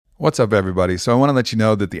What's up, everybody? So I want to let you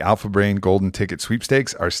know that the Alpha Brain Golden Ticket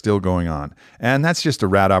Sweepstakes are still going on. And that's just a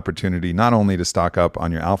rad opportunity not only to stock up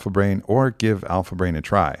on your Alpha Brain or give Alpha Brain a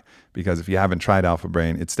try. Because if you haven't tried Alpha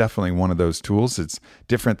Brain, it's definitely one of those tools. It's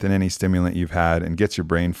different than any stimulant you've had and gets your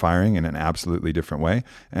brain firing in an absolutely different way.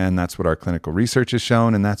 And that's what our clinical research has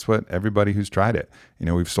shown. And that's what everybody who's tried it. You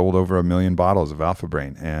know, we've sold over 1 million bottles of Alpha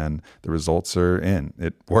Brain and the results are in.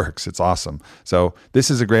 It works. It's awesome. So this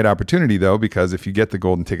is a great opportunity, though, because if you get the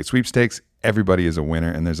Golden Ticket Sweepstakes, everybody is a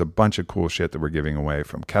winner. And there's a bunch of cool shit that we're giving away,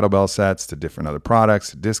 from kettlebell sets to different other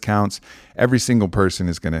products, to discounts. Every single person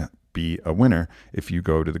is going to be a winner if you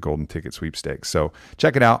go to the Golden Ticket Sweepstakes. So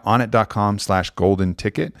check it out, onnit.com/golden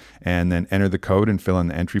ticket, and then enter the code and fill in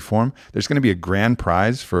the entry form. There's going to be a grand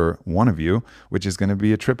prize for one of you, which is going to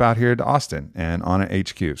be a trip out here to Austin and Onnit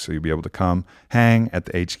HQ. So you'll be able to come hang at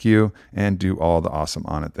the HQ and do all the awesome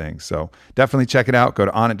Onnit things. So definitely check it out. Go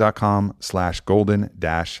to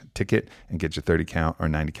onnit.com/golden-ticket and get your 30 count or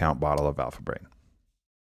 90 count bottle of Alpha Brain.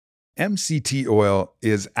 MCT oil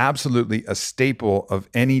is absolutely a staple of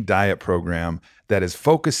any diet program that is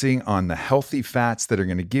focusing on the healthy fats that are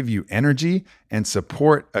going to give you energy and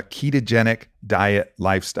support a ketogenic diet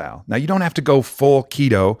lifestyle. Now, you don't have to go full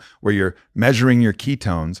keto where you're measuring your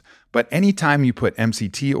ketones, but anytime you put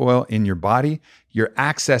MCT oil in your body, you're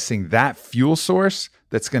accessing that fuel source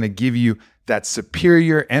that's going to give you that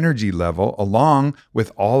superior energy level along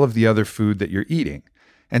with all of the other food that you're eating.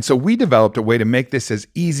 And so we developed a way to make this as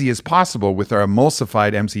easy as possible with our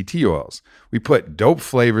emulsified MCT oils. We put dope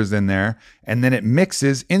flavors in there, and then it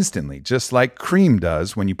mixes instantly, just like cream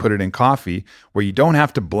does when you put it in coffee, where you don't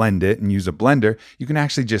have to blend it and use a blender. You can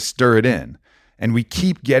actually just stir it in. And we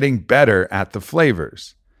keep getting better at the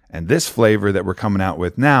flavors. And this flavor that we're coming out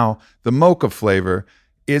with now, the mocha flavor,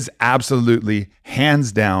 is absolutely,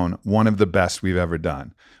 hands down, one of the best we've ever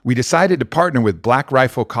done. We decided to partner with Black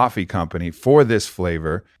Rifle Coffee Company for this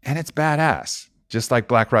flavor, and it's badass. Just like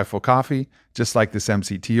Black Rifle Coffee, just like this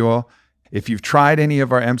MCT oil. If you've tried any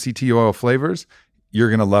of our MCT oil flavors, you're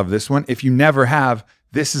going to love this one. If you never have,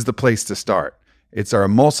 this is the place to start. It's our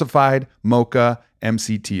emulsified mocha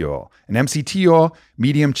MCT oil. An MCT oil,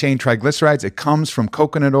 medium chain triglycerides, it comes from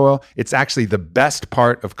coconut oil. It's actually the best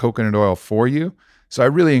part of coconut oil for you. So I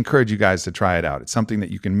really encourage you guys to try it out. It's something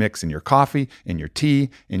that you can mix in your coffee, in your tea,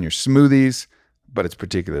 in your smoothies, but it's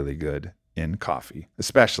particularly good in coffee,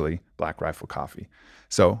 especially Black Rifle coffee.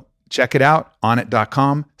 So check it out,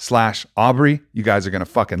 onnit.com/Aubrey. You guys are going to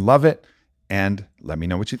fucking love it, and let me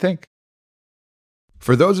know what you think.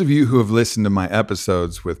 For those of you who have listened to my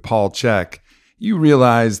episodes with Paul Chek, you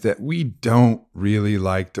realize that we don't really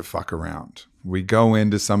like to fuck around. We go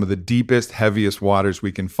into some of the deepest, heaviest waters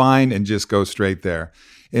we can find and just go straight there.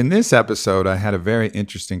 In this episode, I had a very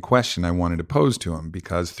interesting question I wanted to pose to him,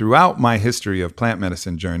 because throughout my history of plant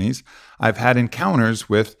medicine journeys, I've had encounters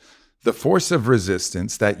with the force of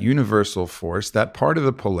resistance, that universal force, that part of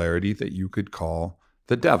the polarity that you could call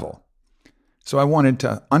the devil. So I wanted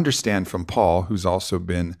to understand from Paul, who's also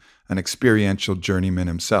been an experiential journeyman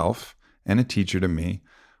himself and a teacher to me,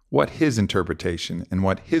 what his interpretation and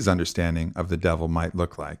what his understanding of the devil might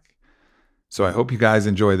look like. So I hope you guys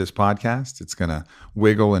enjoy this podcast. It's going to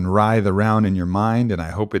wiggle and writhe around in your mind, and I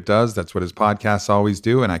hope it does. That's what his podcasts always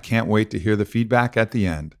do, and I can't wait to hear the feedback at the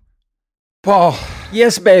end. Paul.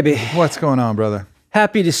 Yes, baby. What's going on, brother?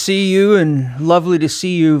 Happy to see you, and lovely to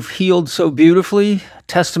see you've healed so beautifully.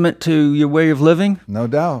 Testament to your way of living. No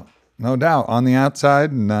doubt. No doubt. On the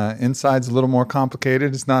outside, and inside's a little more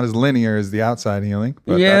complicated. It's not as linear as the outside healing,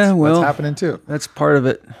 but that's happening too. That's part of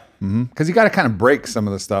it. Because you got to kind of break some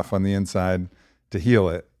of the stuff on the inside to heal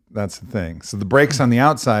it. That's the thing. So the breaks on the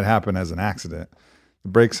outside happen as an accident. The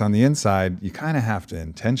breaks on the inside, you kind of have to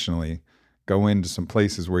intentionally go into some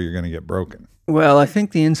places where you're going to get broken. Well, I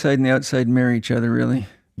think the inside and the outside mirror each other, really.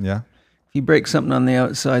 Yeah. If you break something on the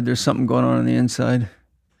outside, there's something going on the inside.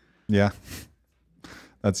 Yeah.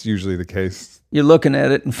 That's usually the case. You're looking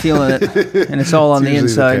at it and feeling it, and it's all on the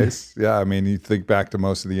inside. Yeah, I mean, you think back to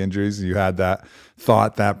most of the injuries, you had that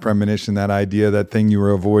thought, that premonition, that idea, that thing you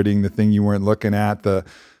were avoiding, the thing you weren't looking at, the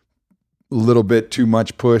little bit too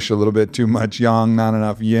much push, a little bit too much yang, not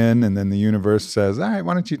enough yin, and then the universe says, all right,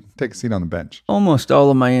 why don't you take a seat on the bench? Almost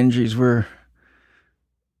all of my injuries were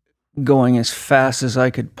going as fast as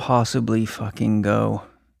I could possibly fucking go.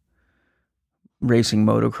 Racing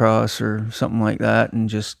motocross or something like that, and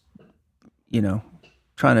just,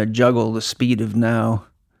 trying to juggle the speed of now.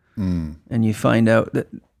 And you find out that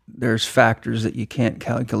there's factors that you can't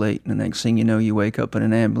calculate, and the next thing you know, you wake up in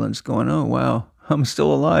an ambulance going, oh wow, I'm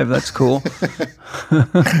still alive, that's cool.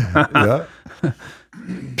 Yeah.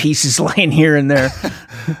 Pieces laying here and there.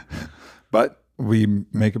 But we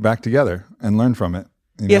make it back together and learn from it.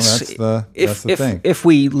 You know, Yes, that's the thing. If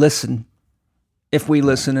we listen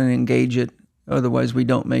and engage it, otherwise we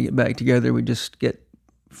don't make it back together. We just get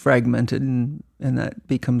fragmented, and that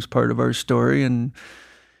becomes part of our story. And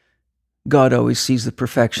God always sees the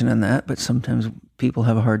perfection in that, but sometimes people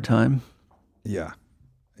have a hard time. Yeah,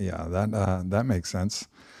 that makes sense.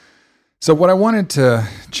 So what I wanted to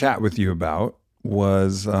chat with you about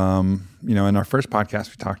was, in our first podcast,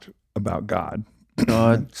 we talked about God.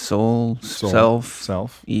 God, soul,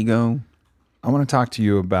 self, ego. I want to talk to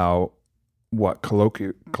you about what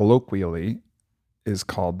colloquially is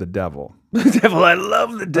called the devil. The devil, I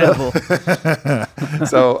love the devil.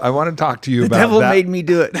 So I want to talk to you about the devil that, made me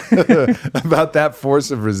do it. about that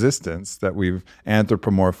force of resistance that we've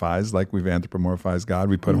anthropomorphized, like we've anthropomorphized God.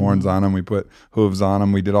 We put horns on him, we put hooves on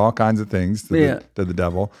him, we did all kinds of things to the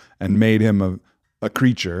devil and made him a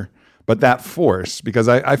creature. But that force, because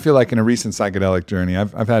I feel like in a recent psychedelic journey,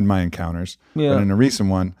 I've had my encounters, but in a recent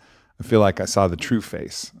one, I feel like I saw the true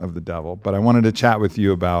face of the devil. But I wanted to chat with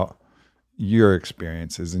you about your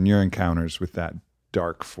experiences and your encounters with that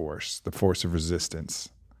dark force, the force of resistance.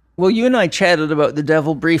 Well, you and I chatted about the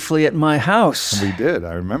devil briefly at my house. We did,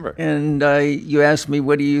 I remember. And you asked me,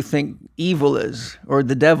 what do you think evil is? Or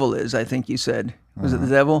the devil is, I think you said. Was it the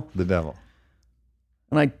devil? The devil.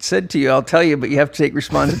 And I said to you, I'll tell you, but you have to take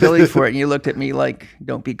responsibility for it. And you looked at me like,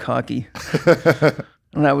 don't be cocky.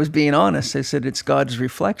 And I was being honest. I said, it's God's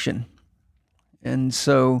reflection. And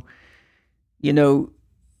so,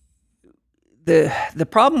 the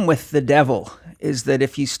problem with the devil is that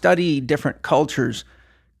if you study different cultures,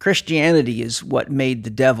 Christianity is what made the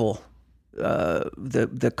devil,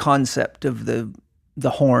 the concept of the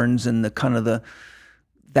horns and the kind of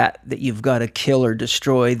that you've got to kill or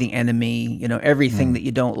destroy the enemy. Everything that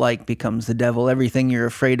you don't like becomes the devil. Everything you're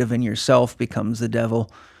afraid of in yourself becomes the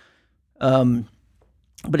devil.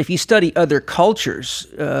 But if you study other cultures,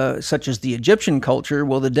 such as the Egyptian culture,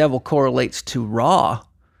 well, the devil correlates to Ra,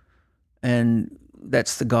 and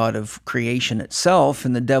that's the god of creation itself.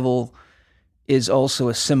 And the devil is also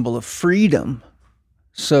a symbol of freedom.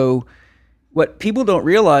 So what people don't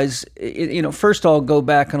realize, first I'll go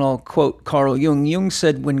back and I'll quote Carl Jung. Jung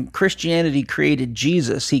said when Christianity created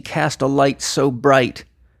Jesus, he cast a light so bright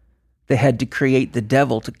they had to create the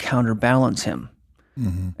devil to counterbalance him.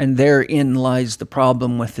 Mm-hmm. And therein lies the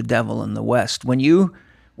problem with the devil in the West.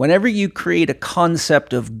 Whenever you create a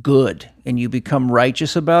concept of good and you become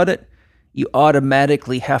righteous about it, you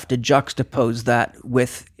automatically have to juxtapose that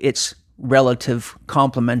with its relative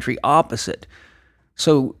complementary opposite.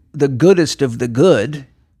 So the goodest of the good,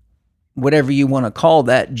 whatever you want to call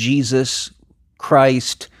that, Jesus,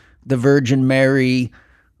 Christ, the Virgin Mary,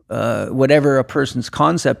 whatever a person's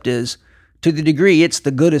concept is, to the degree it's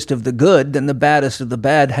the goodest of the good, then the baddest of the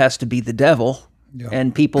bad has to be the devil. Yeah.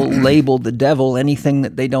 And people label the devil anything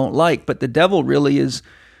that they don't like. But the devil really is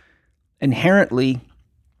inherently,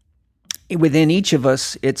 within each of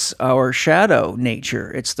us, it's our shadow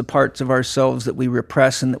nature. It's the parts of ourselves that we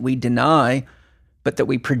repress and that we deny, but that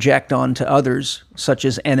we project onto others, such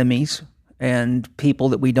as enemies and people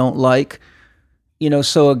that we don't like.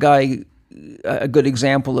 So a good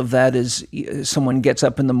example of that is someone gets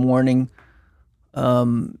up in the morning,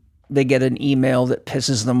 they get an email that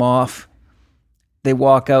pisses them off. They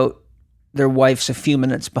walk out, their wife's a few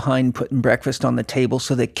minutes behind putting breakfast on the table,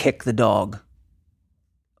 so they kick the dog.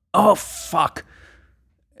 Oh, fuck.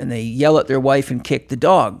 And they yell at their wife and kick the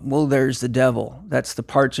dog. Well, there's the devil. That's the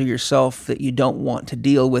parts of yourself that you don't want to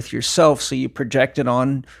deal with yourself, so you project it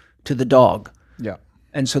on to the dog. Yeah.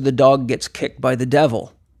 And so the dog gets kicked by the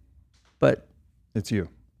devil. But it's you.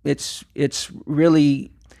 It's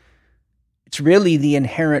really the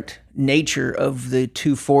inherent nature of the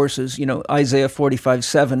two forces. Isaiah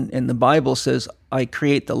 45:7 in the Bible says, I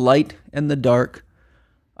create the light and the dark.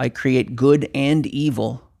 I create good and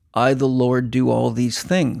evil. I, the Lord, do all these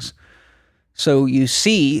things. So you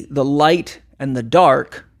see the light and the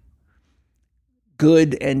dark,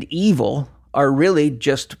 good and evil, are really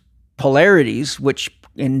just polarities, which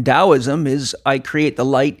in Taoism is I create the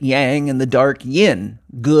light yang and the dark yin.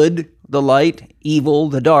 Good, the light, evil,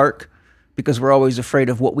 the dark, because we're always afraid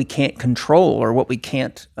of what we can't control or what we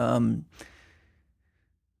can't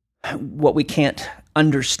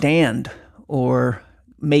understand or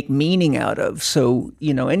make meaning out of. So,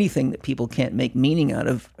 anything that people can't make meaning out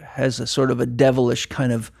of has a sort of a devilish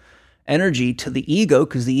kind of energy to the ego,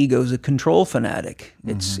 because the ego is a control fanatic.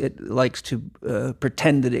 Mm-hmm. It likes to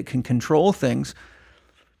pretend that it can control things.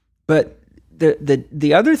 But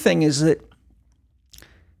the other thing is that,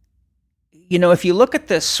 if you look at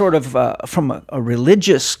this sort of from a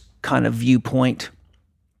religious kind of viewpoint,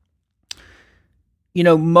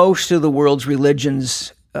 most of the world's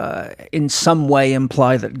religions in some way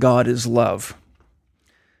imply that God is love.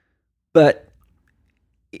 But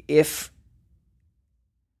if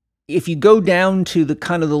you go down to the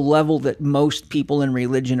kind of the level that most people in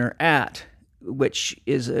religion are at, which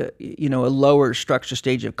is a lower structure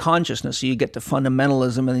stage of consciousness, so you get to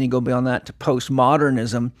fundamentalism, and then you go beyond that to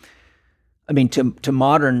postmodernism. I mean, to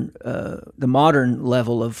modern, the modern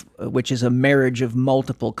level of which is a marriage of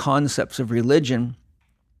multiple concepts of religion.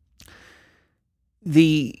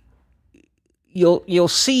 You'll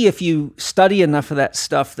see if you study enough of that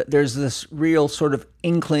stuff that there's this real sort of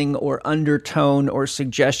inkling or undertone or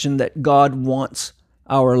suggestion that God wants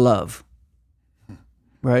our love,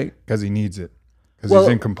 right? Because he needs it. Because he's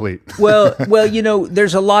incomplete. well,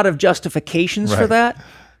 there's a lot of justifications for that.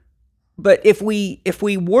 But if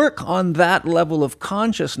we work on that level of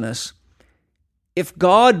consciousness, if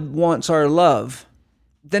God wants our love,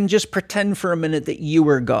 then just pretend for a minute that you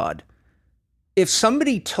are God. If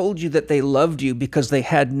somebody told you that they loved you because they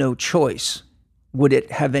had no choice, would it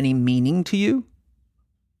have any meaning to you?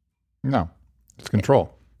 No, it's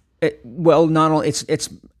control. Not only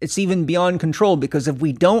it's even beyond control, because if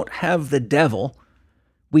we don't have the devil,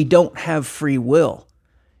 we don't have free will.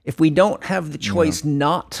 If we don't have the choice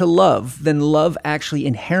not to love, then love actually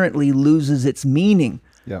inherently loses its meaning.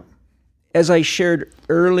 Yeah. As I shared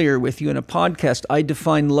earlier with you in a podcast, I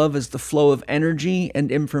define love as the flow of energy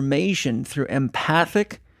and information through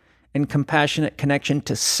empathic and compassionate connection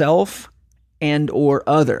to self and or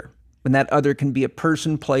other. And that other can be a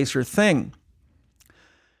person, place, or thing.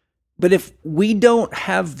 But if we don't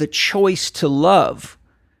have the choice to love,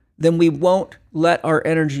 then we won't let our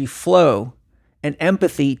energy flow and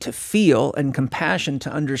empathy to feel and compassion to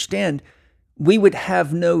understand. We would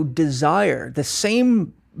have no desire. The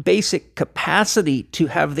same basic capacity to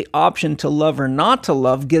have the option to love or not to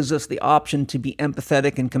love gives us the option to be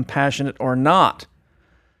empathetic and compassionate or not.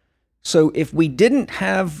 So if we didn't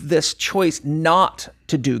have this choice not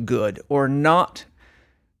to do good or not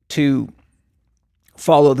to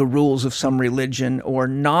follow the rules of some religion or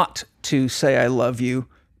not to say I love you,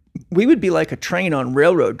 we would be like a train on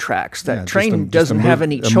railroad tracks. That train doesn't have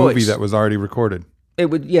any choice. A movie that was already recorded. It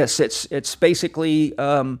would, yes. It's basically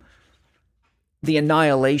the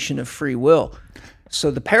annihilation of free will. So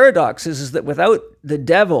the paradox is that without the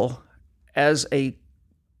devil as a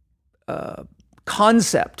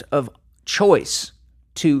concept of choice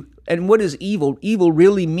and what is evil? Evil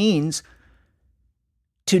really means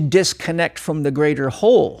to disconnect from the greater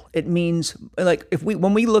whole. It means, like,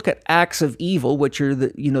 when we look at acts of evil, which are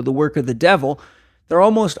the work of the devil, they're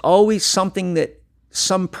almost always something that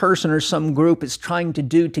some person or some group is trying to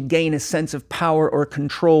do to gain a sense of power or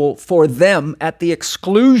control for them at the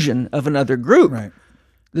exclusion of another group. Right.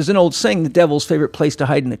 There's an old saying, the devil's favorite place to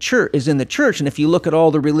hide in the church is in the church. And if you look at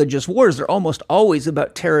all the religious wars, they're almost always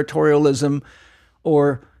about territorialism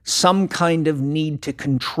or some kind of need to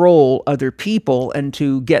control other people and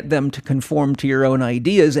to get them to conform to your own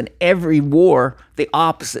ideas. And every war, the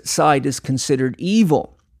opposite side is considered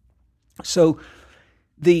evil. So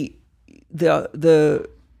the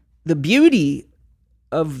beauty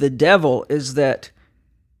of the devil is that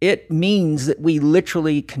it means that we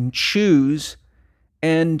literally can choose,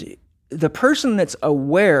 and the person that's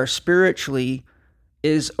aware spiritually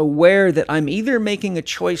is aware that I'm either making a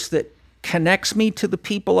choice that connects me to the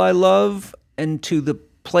people I love and to the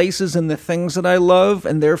places and the things that I love,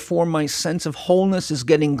 and therefore my sense of wholeness is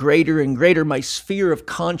getting greater and greater. My sphere of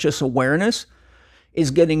conscious awareness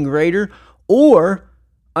is getting greater, or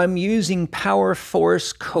I'm using power,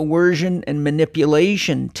 force, coercion, and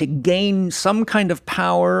manipulation to gain some kind of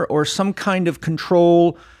power or some kind of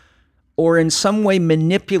control, or in some way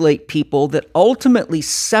manipulate people that ultimately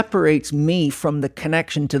separates me from the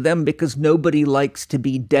connection to them, because nobody likes to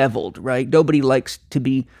be deviled, right? Nobody likes to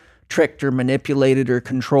be tricked or manipulated or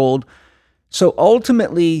controlled. So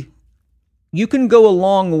ultimately, you can go a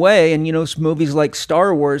long way, and movies like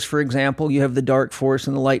Star Wars, for example, you have the dark force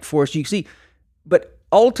and the light force, you see, but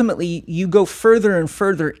ultimately you go further and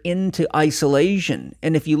further into isolation.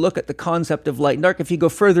 And if you look at the concept of light and dark, if you go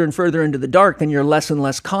further and further into the dark, then you're less and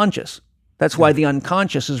less conscious. That's why the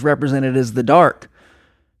unconscious is represented as the dark.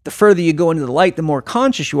 The further you go into the light, the more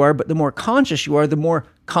conscious you are, but the more conscious you are, the more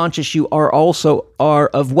conscious you are also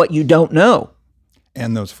of what you don't know.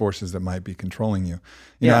 And those forces that might be controlling you.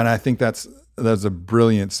 You know, and I think that's a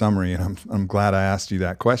brilliant summary, and I'm glad I asked you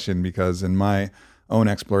that question, because in my own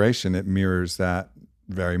exploration, it mirrors that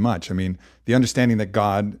very much. I mean, the understanding that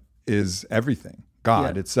God is everything.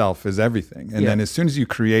 God itself is everything. And then as soon as you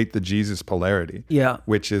create the Jesus polarity,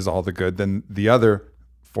 which is all the good, then the other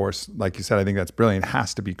force, like you said, I think that's brilliant,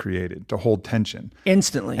 has to be created to hold tension.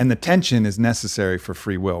 Instantly. And the tension is necessary for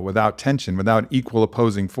free will. Without tension, without equal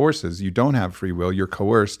opposing forces, you don't have free will. You're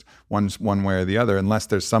coerced one way or the other unless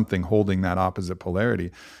there's something holding that opposite polarity.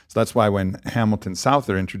 So that's why when Hamilton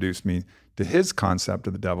Souther introduced me to his concept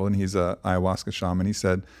of the devil, and he's a ayahuasca shaman, he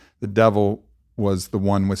said the devil was the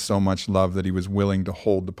one with so much love that he was willing to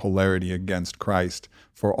hold the polarity against Christ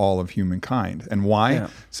for all of humankind. And why? Yeah.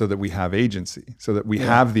 So that we have agency, so that we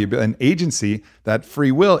have an agency, that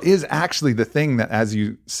free will is actually the thing that, as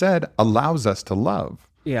you said, allows us to love,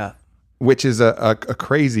 Yeah. which is a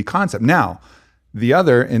crazy concept. Now, the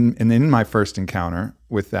other, in my first encounter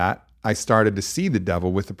with that, I started to see the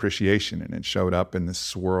devil with appreciation, and it showed up in this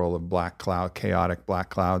swirl of chaotic black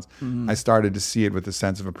clouds. I started to see it with a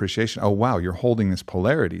sense of appreciation. Oh, wow, you're holding this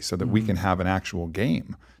polarity so that we can have an actual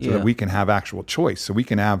game, so that we can have actual choice, so we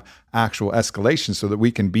can have actual escalation, so that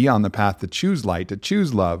we can be on the path to choose light, to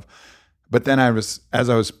choose love. But then as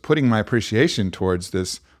I was putting my appreciation towards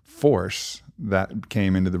this force that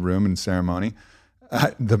came into the room in ceremony,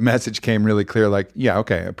 the message came really clear, like, yeah,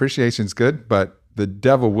 okay, appreciation's good, but the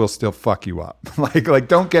devil will still fuck you up. like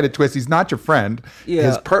don't get it twisted. He's not your friend.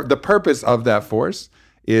 Yeah. The purpose of that force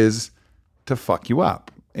is to fuck you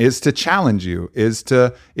up, is to challenge you, is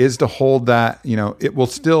to hold that, it will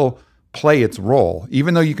still play its role.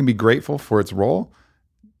 Even though you can be grateful for its role,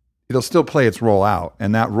 it'll still play its role out.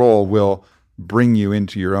 And that role will bring you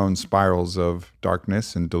into your own spirals of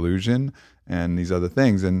darkness and delusion and these other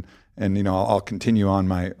things. And I'll continue on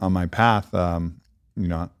my path,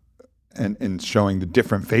 and showing the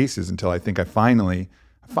different faces until I think I finally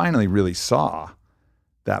really saw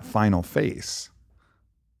that final face.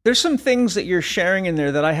 There's some things that you're sharing in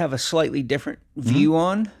there that I have a slightly different view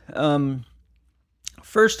on.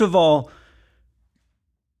 First of all,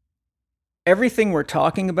 everything we're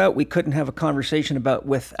talking about, we couldn't have a conversation about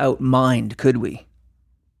without mind, could we?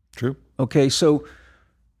 True. Okay, so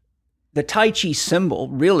the Tai Chi symbol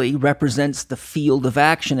really represents the field of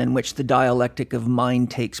action in which the dialectic of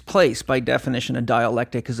mind takes place. By definition, a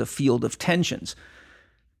dialectic is a field of tensions.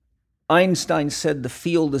 Einstein said the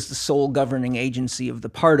field is the sole governing agency of the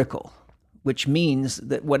particle, which means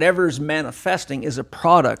that whatever's manifesting is a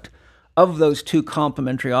product of those two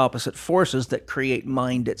complementary opposite forces that create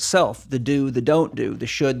mind itself: the do, the don't do, the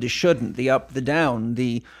should, the shouldn't, the up, the down,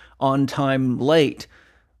 the on time, late,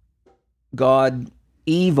 God,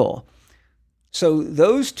 evil. So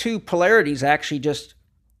those two polarities actually just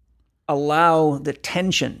allow the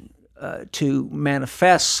tension to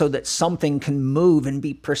manifest so that something can move and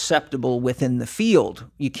be perceptible within the field.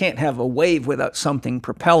 You can't have a wave without something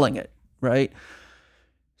propelling it, right?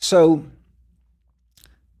 So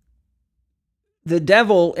the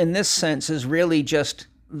devil, in this sense, is really just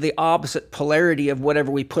the opposite polarity of whatever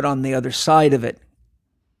we put on the other side of it.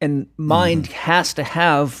 And mind has to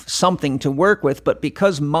have something to work with, but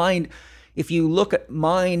because mind... If you look at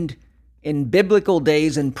mind in biblical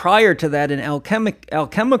days and prior to that in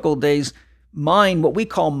alchemical days, mind, what we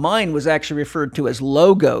call mind, was actually referred to as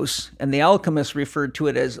logos, and the alchemists referred to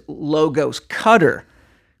it as logos cutter,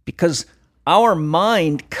 because our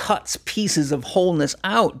mind cuts pieces of wholeness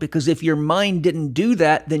out, because if your mind didn't do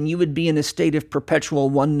that, then you would be in a state of perpetual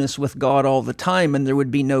oneness with God all the time, and there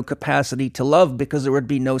would be no capacity to love, because there would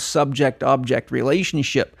be no subject-object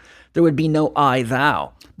relationship. There would be no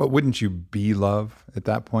I-thou. But wouldn't you be love at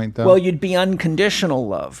that point, though? Well, you'd be unconditional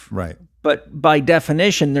love. Right. But by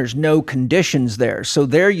definition, there's no conditions there. So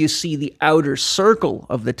there you see the outer circle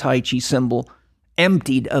of the Tai Chi symbol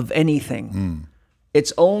emptied of anything.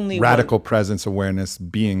 It's only radical presence awareness,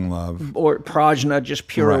 being love. Or prajna, just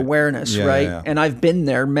pure awareness, right? Yeah. And I've been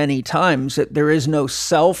there many times. There is no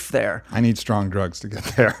self there. I need strong drugs to get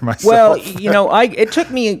there myself. Well, it took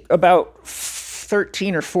me about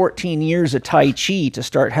 13 or 14 years of Tai Chi to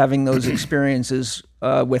start having those experiences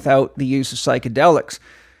without the use of psychedelics.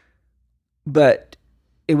 But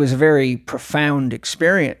it was a very profound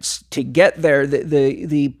experience to get there.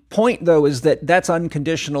 The point, though, is that that's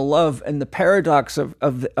unconditional love. And the paradox of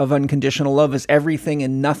unconditional love is everything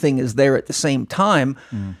and nothing is there at the same time.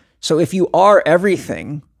 So if you are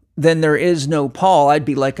everything, then there is no Paul. I'd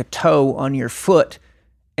be like a toe on your foot,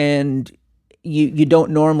 and you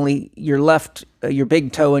don't normally, your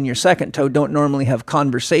big toe and your second toe don't normally have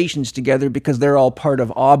conversations together because they're all part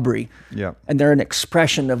of Aubrey. Yeah. And they're an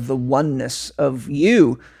expression of the oneness of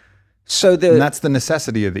you. So and that's the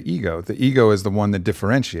necessity of the ego. The ego is the one that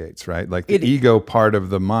differentiates, right? Like the ego part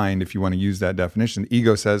of the mind, if you want to use that definition, the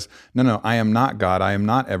ego says, no, I am not God. I am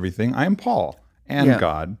not everything. I am Paul and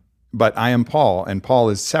God, but I am Paul, and Paul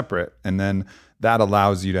is separate. And then that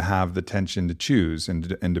allows you to have the tension to choose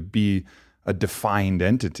and to be a defined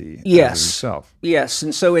entity as Yes. himself. Yes.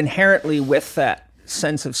 And so inherently with that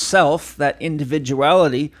sense of self, that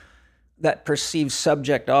individuality, that perceived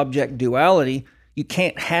subject-object duality, you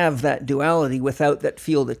can't have that duality without that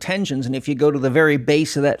field of tensions. And if you go to the very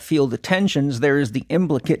base of that field of tensions, there is the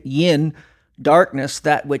implicate yin, darkness,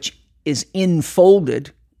 that which is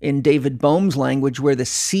enfolded, in David Bohm's language, where the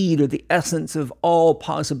seed or the essence of all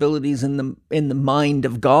possibilities in the mind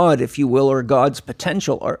of God, if you will, or God's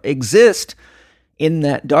potential exist in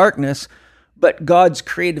that darkness. But God's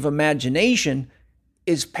creative imagination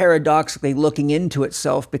is paradoxically looking into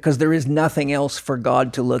itself because there is nothing else for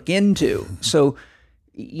God to look into. So,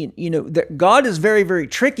 God is very, very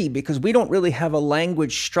tricky because we don't really have a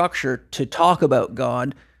language structure to talk about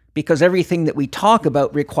God, because everything that we talk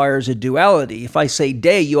about requires a duality. If I say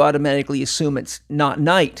day, you automatically assume it's not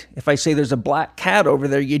night. If I say there's a black cat over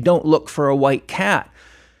there, you don't look for a white cat.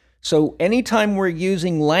 So anytime we're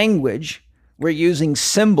using language, we're using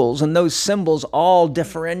symbols, and those symbols all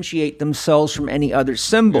differentiate themselves from any other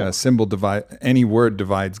symbol. Yeah, any word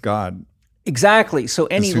divides God. Exactly. So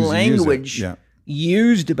any language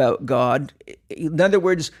used about God, in other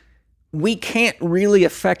words, we can't really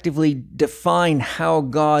effectively define how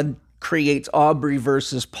God creates Aubrey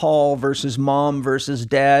versus Paul versus mom versus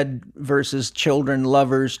dad versus children,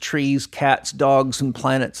 lovers, trees, cats, dogs, and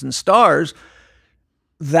planets and stars.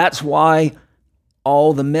 That's why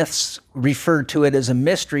all the myths refer to it as a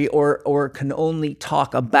mystery, or can only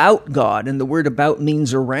talk about God. And the word about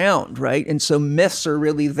means around, right? And so myths are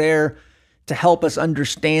really there to help us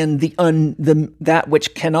understand that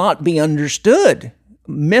which cannot be understood.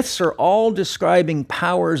 Myths are all describing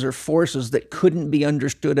powers or forces that couldn't be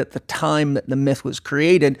understood at the time that the myth was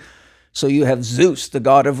created. So you have Zeus, the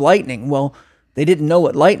god of lightning. Well, they didn't know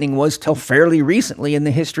what lightning was till fairly recently in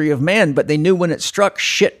the history of man, but they knew when it struck,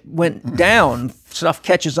 shit went down. Stuff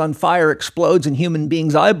catches on fire, explodes, and human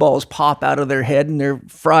beings' eyeballs pop out of their head and they're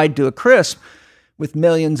fried to a crisp with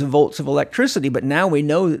millions of volts of electricity. But now we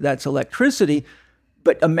know that that's electricity.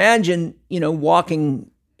 But imagine, walking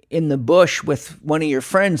in the bush with one of your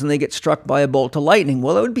friends and they get struck by a bolt of lightning.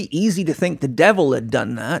 Well, it would be easy to think the devil had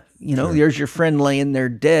done that. Sure. There's your friend laying there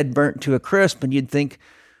dead, burnt to a crisp, and you'd think,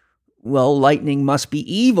 well, lightning must be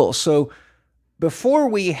evil. So before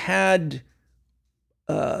we had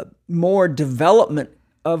more development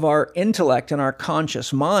of our intellect and our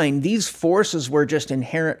conscious mind, these forces were just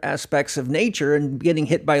inherent aspects of nature, and getting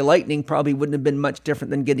hit by lightning probably wouldn't have been much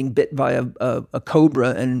different than getting bit by a cobra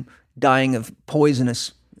and dying of a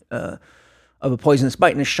poisonous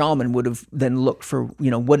bite. And a shaman would have then looked for,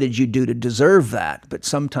 what did you do to deserve that? But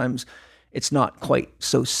sometimes it's not quite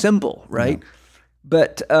so simple, right? Yeah.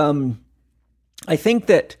 But I think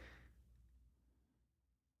that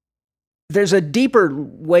there's a deeper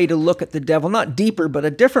way to look at the devil, not deeper, but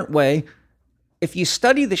a different way. If you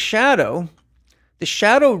study the shadow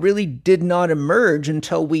really did not emerge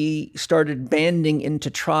until we started banding into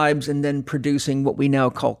tribes and then producing what we now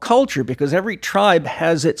call culture, because every tribe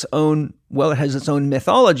has its own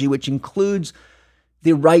mythology, which includes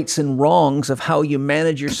the rights and wrongs of how you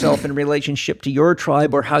manage yourself in relationship to your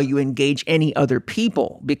tribe or how you engage any other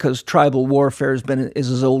people, because tribal warfare is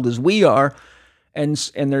as old as we are. And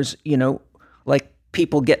there's, like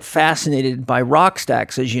people get fascinated by rock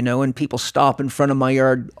stacks, as you know, and people stop in front of my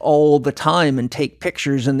yard all the time and take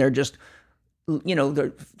pictures, and they're just,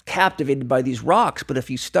 they're captivated by these rocks. But if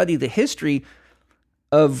you study the history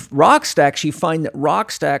of rock stacks, you find that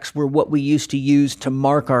rock stacks were what we used to use to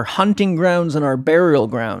mark our hunting grounds and our burial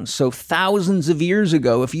grounds. So thousands of years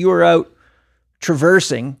ago, if you were out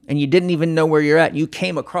traversing and you didn't even know where you're at, you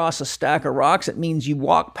came across a stack of rocks, it means you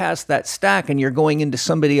walk past that stack and you're going into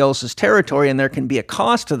somebody else's territory, and there can be a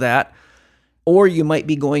cost to that. Or you might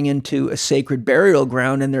be going into a sacred burial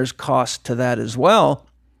ground, and there's cost to that as well.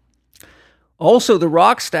 Also, the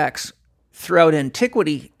rock stacks throughout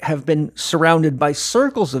antiquity have been surrounded by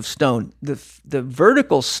circles of stone. The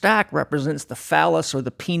vertical stack represents the phallus or the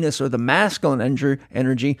penis or the masculine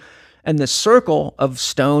energy, and the circle of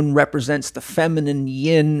stone represents the feminine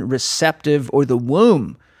yin, receptive, or the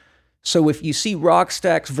womb. So if you see rock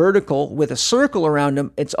stacks vertical with a circle around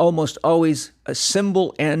them, it's almost always a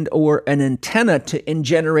symbol and or an antenna to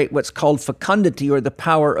generate what's called fecundity, or the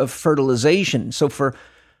power of fertilization. So for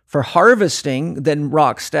harvesting, then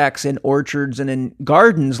rock stacks in orchards and in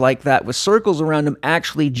gardens like that with circles around them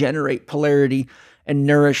actually generate polarity and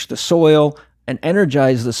nourish the soil and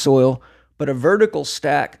energize the soil. But a vertical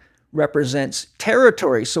stack represents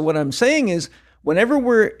territory. So what I'm saying is, whenever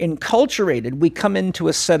we're enculturated, we come into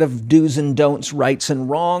a set of do's and don'ts, rights and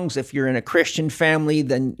wrongs. If you're in a Christian family,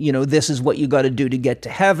 then, this is what you got to do to get to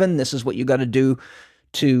heaven. This is what you got to do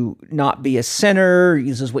to not be a sinner.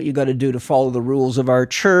 This is what you got to do to follow the rules of our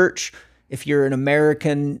church. If you're an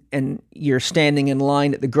American and you're standing in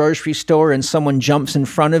line at the grocery store and someone jumps in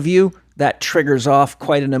front of you, that triggers off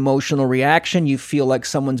quite an emotional reaction. You feel like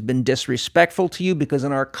someone's been disrespectful to you, because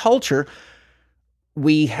in our culture,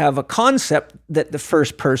 we have a concept that the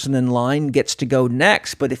first person in line gets to go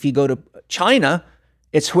next. But if you go to China,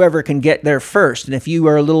 it's whoever can get there first. And if you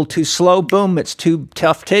are a little too slow, boom, it's two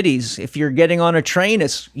tough titties. If you're getting on a train,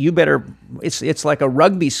 it's like a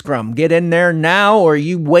rugby scrum. Get in there now or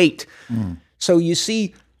you wait. So you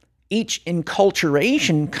see, each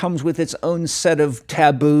enculturation comes with its own set of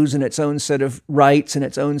taboos and its own set of rights and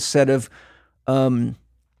its own set of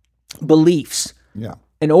beliefs. Yeah.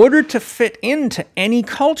 In order to fit into any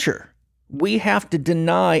culture, we have to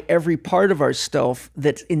deny every part of ourself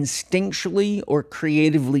that's instinctually or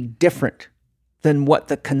creatively different than what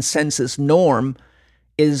the consensus norm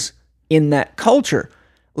is in that culture.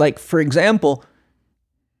 Like, for example,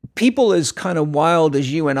 people as kind of wild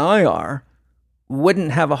as you and I are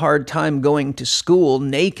wouldn't have a hard time going to school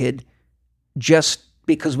naked just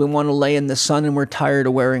because we want to lay in the sun and we're tired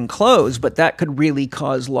of wearing clothes. But that could really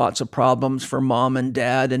cause lots of problems for mom and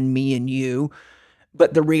dad and me and you.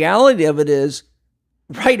 But the reality of it is,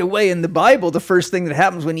 right away in the Bible, the first thing that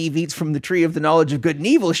happens when Eve eats from the tree of the knowledge of good and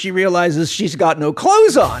evil, she realizes she's got no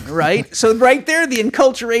clothes on, right? So right there, the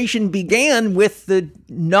enculturation began with the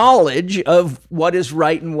knowledge of what is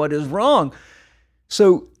right and what is wrong.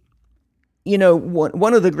 So, you know,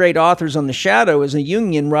 one of the great authors on the shadow is a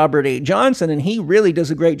Jungian, Robert A. Johnson, and he really does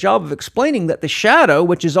a great job of explaining that the shadow,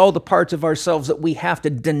 which is all the parts of ourselves that we have to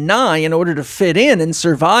deny in order to fit in and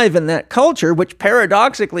survive in that culture, which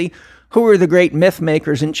paradoxically, who are the great myth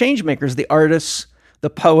makers and change makers? The artists, the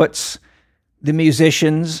poets, the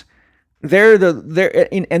musicians, and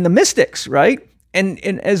the mystics, right? And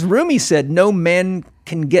as Rumi said, no man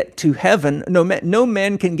can get to heaven, no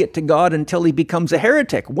man can get to God until he becomes a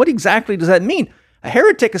heretic. What exactly does that mean? A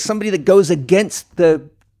heretic is somebody that goes against the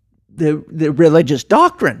religious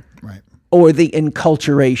doctrine, right, or the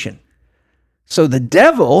enculturation. So the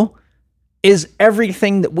devil is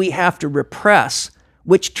everything that we have to repress,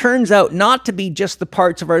 which turns out not to be just the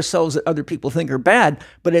parts of ourselves that other people think are bad,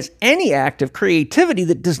 but it's any act of creativity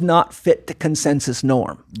that does not fit the consensus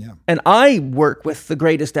norm. Yeah. And I work with the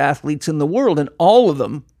greatest athletes in the world, and all of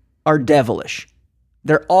them are devilish.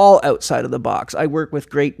 They're all outside of the box. I work with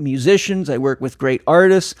great musicians. I work with great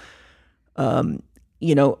artists.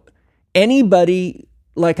 Anybody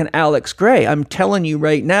like an Alex Gray, I'm telling you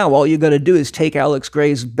right now, all you got to do is take Alex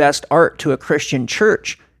Gray's best art to a Christian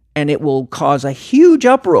church, and it will cause a huge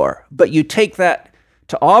uproar. But you take that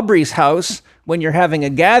to Aubrey's house when you're having a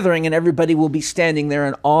gathering, and everybody will be standing there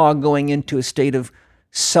in awe, going into a state of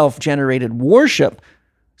self-generated worship.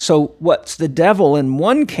 So what's the devil in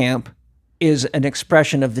one camp is an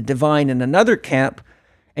expression of the divine in another camp.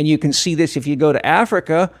 And you can see this if you go to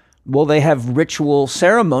Africa. Well, they have ritual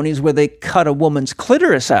ceremonies where they cut a woman's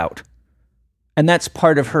clitoris out. And that's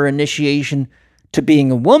part of her initiation to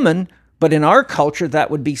being a woman. But in our culture,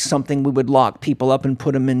 that would be something we would lock people up and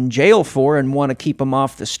put them in jail for and want to keep them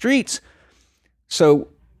off the streets. So,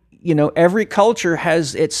 every culture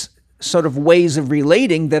has its sort of ways of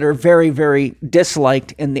relating that are very, very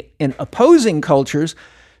disliked in opposing cultures.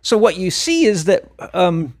 So what you see is that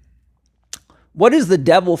what is the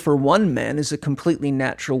devil for one man is a completely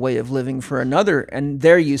natural way of living for another. And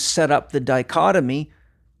there you set up the dichotomy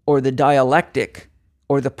or the dialectic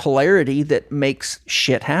or the polarity that makes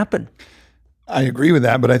shit happen. I agree with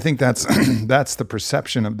that, but I think that's that's the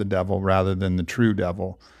perception of the devil rather than the true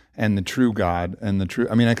devil and the true God and the true.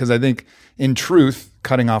 I mean, because I think in truth,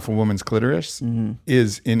 cutting off a woman's clitoris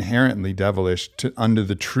is inherently devilish under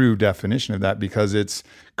the true definition of that, because it's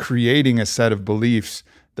creating a set of beliefs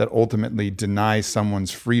that ultimately deny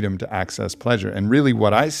someone's freedom to access pleasure. And really,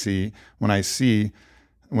 what I see when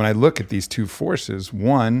I look at these two forces,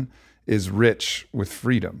 one is rich with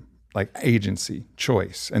freedom, like agency,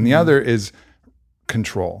 choice, and the other is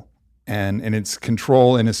control. And it's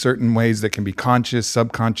control in a certain ways that can be conscious,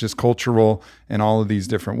 subconscious, cultural, and all of these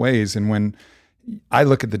different ways. And when I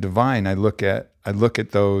look at the divine, I look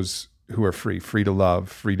at those who are free to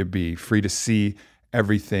love, free to be, free to see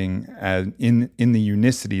everything in the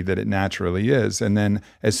unicity that it naturally is. And then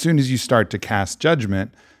as soon as you start to cast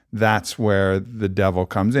judgment, that's where the devil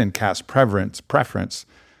comes in, cast preference.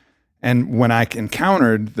 And when I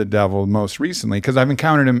encountered the devil most recently, because I've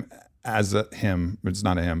encountered him as it's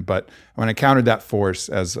not a him, but when I encountered that force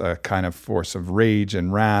as a kind of force of rage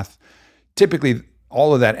and wrath, typically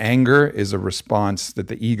all of that anger is a response that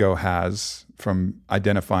the ego has from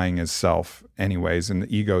identifying as self anyways, and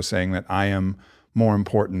the ego saying that I am more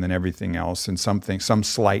important than everything else, and some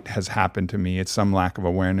slight has happened to me. It's some lack of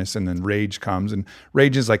awareness, and then rage comes, and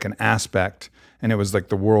rage is like an aspect, and it was like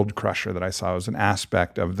the world crusher that I saw. It was an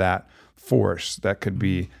aspect of that force that could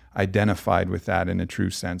be identified with that in a true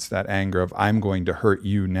sense, that anger of I'm going to hurt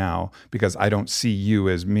you now because I don't see you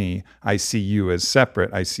as me. I see you as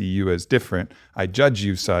separate. I see you as different. I judge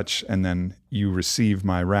you such, and then you receive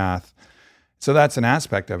my wrath. So that's an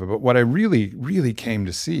aspect of it. But what I really, really came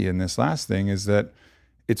to see in this last thing is that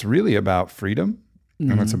it's really about freedom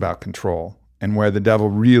and it's about control. And where the devil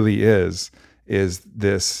really is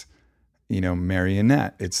this,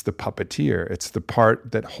 marionette. It's the puppeteer. It's the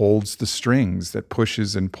part that holds the strings, that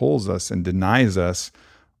pushes and pulls us and denies us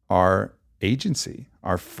our agency,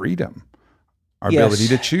 our freedom, our ability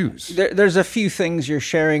to choose. There's a few things you're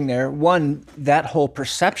sharing there. One, that whole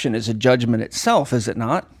perception is a judgment itself, is it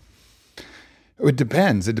not? It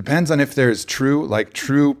depends. It depends on if there's true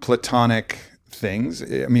platonic things.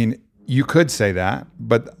 I mean, you could say that,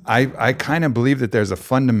 but I kind of believe that there's a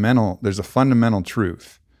fundamental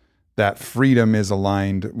truth that freedom is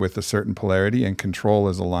aligned with a certain polarity and control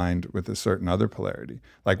is aligned with a certain other polarity.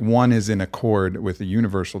 Like one is in accord with the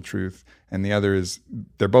universal truth and the other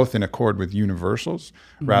they're both in accord with universals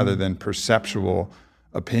rather than perceptual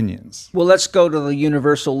opinions. Well, let's go to the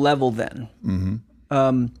universal level then.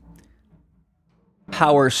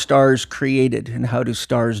 How are stars created and how do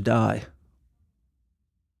stars die?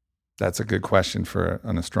 That's a good question for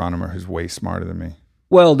an astronomer who's way smarter than me.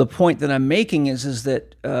 Well, the point that I'm making is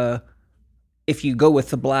that if you go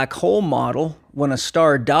with the black hole model, when a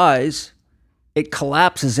star dies, it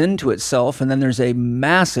collapses into itself, and then there's a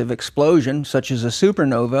massive explosion, such as a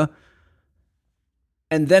supernova,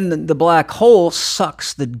 and then the black hole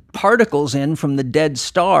sucks the particles in from the dead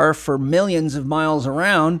star for millions of miles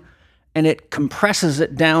around, and it compresses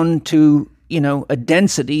it down to, a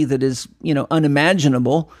density that is,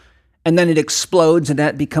 unimaginable. And then it explodes and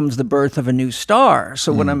that becomes the birth of a new star.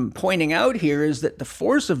 So what I'm pointing out here is that the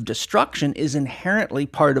force of destruction is inherently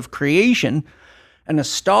part of creation. And a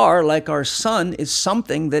star like our sun is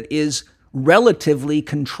something that is relatively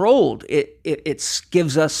controlled. It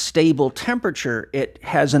gives us stable temperature. It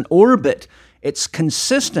has an orbit. It's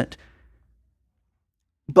consistent.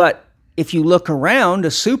 But if you look around, a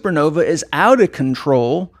supernova is out of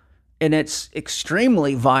control and it's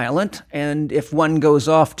extremely violent. And if one goes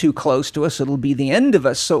off too close to us, it'll be the end of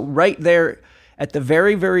us. So right there at the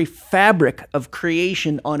very, very fabric of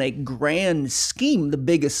creation on a grand scheme, the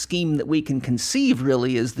biggest scheme that we can conceive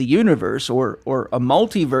really is the universe or a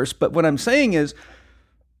multiverse. But what I'm saying is,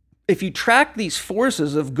 if you track these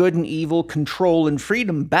forces of good and evil, control and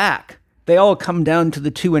freedom back, they all come down to the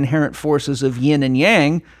two inherent forces of yin and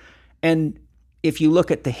yang. And if you look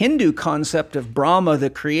at the Hindu concept of Brahma, the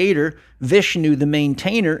creator, Vishnu, the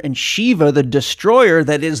maintainer, and Shiva, the destroyer,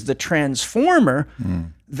 that is the transformer,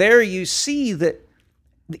 there you see that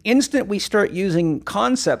the instant we start using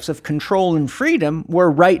concepts of control and freedom, we're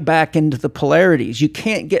right back into the polarities. You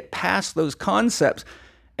can't get past those concepts.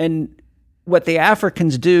 And what the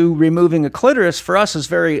Africans do, removing a clitoris, for us is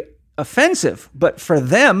very offensive. But for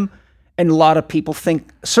them, and a lot of people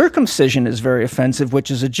think circumcision is very offensive,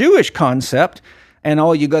 which is a Jewish concept. And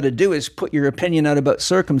all you got to do is put your opinion out about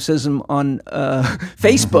circumcision on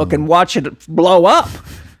Facebook and watch it blow up.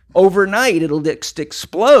 Overnight, it'll just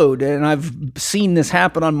explode. And I've seen this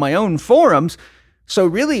happen on my own forums. So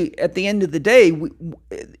really, at the end of the day,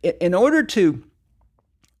 in order to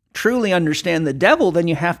truly understand the devil, then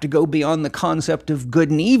you have to go beyond the concept of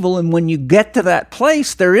good and evil. And when you get to that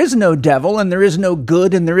place, there is no devil, and there is no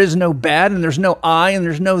good, and there is no bad, and there's no I, and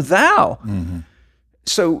there's no thou.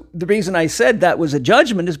 So the reason I said that was a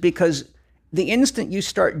judgment is because the instant you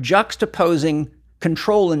start juxtaposing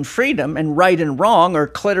control and freedom and right and wrong, or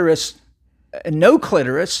clitoris and no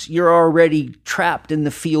clitoris, you're already trapped in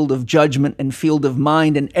the field of judgment and field of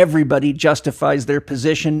mind, and everybody justifies their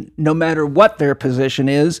position no matter what their position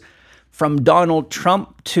is, from Donald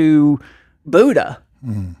Trump to Buddha,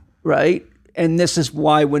 right? And this is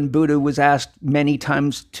why when Buddha was asked many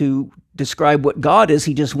times to describe what God is,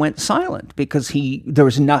 he just went silent because there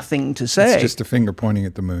was nothing to say. It's just a finger pointing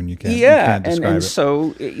at the moon. You can't describe it. So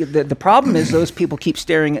the problem is those people keep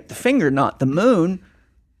staring at the finger, not the moon,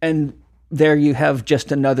 and there you have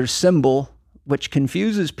just another symbol which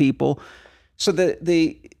confuses people. So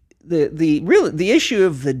the issue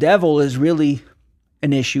of the devil is really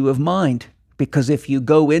an issue of mind, because if you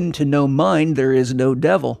go into no mind, there is no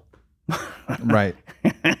devil. Right.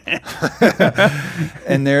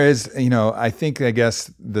 And there is, I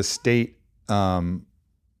guess the state,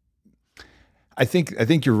 I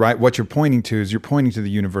think you're right. What you're pointing to is you're pointing to the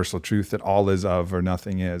universal truth that all is of or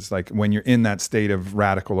nothing is. Like when you're in that state of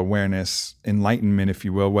radical awareness, enlightenment, if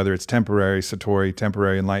you will, whether it's temporary satori,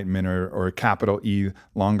 temporary enlightenment, or capital E,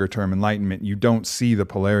 longer term enlightenment, you don't see the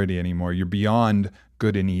polarity anymore. You're beyond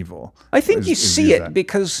good and evil. I think you see it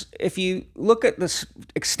because if you look at this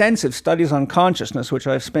extensive studies on consciousness, which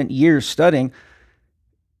I've spent years studying,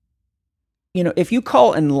 if you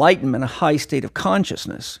call enlightenment a high state of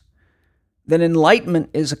consciousness, then enlightenment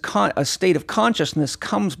is a state of consciousness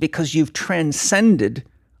comes because you've transcended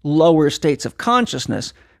lower states of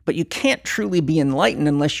consciousness, but you can't truly be enlightened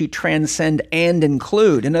unless you transcend and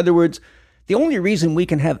include. In other words, the only reason we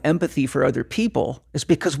can have empathy for other people is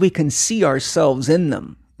because we can see ourselves in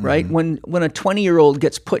them, right? Mm-hmm. When a 20-year-old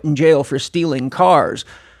gets put in jail for stealing cars,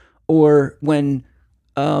 or when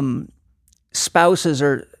spouses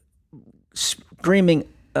are screaming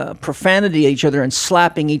profanity at each other and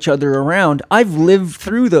slapping each other around, I've lived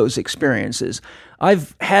through those experiences.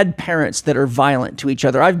 I've had parents that are violent to each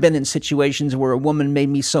other. I've been in situations where a woman made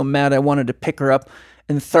me so mad I wanted to pick her up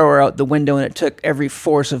and throw her out the window, and it took every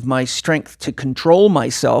force of my strength to control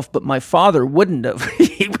myself, but my father wouldn't have.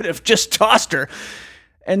 He would have just tossed her.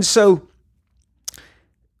 And so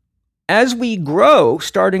as we grow,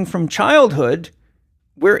 starting from childhood,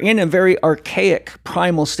 we're in a very archaic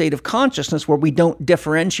primal state of consciousness where we don't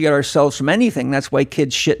differentiate ourselves from anything. That's why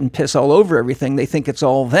kids shit and piss all over everything. They think it's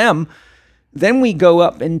all them. Then we go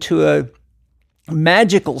up into a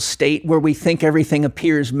magical state where we think everything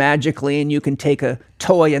appears magically, and you can take a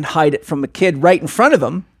toy and hide it from a kid right in front of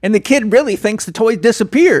him, and the kid really thinks the toy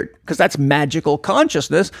disappeared because that's magical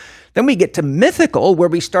consciousness. Then we get to mythical, where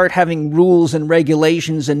we start having rules and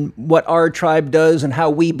regulations and what our tribe does and how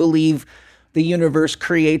we believe the universe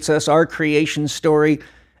creates us, our creation story.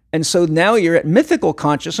 And so now you're at mythical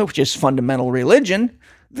consciousness, which is fundamental religion.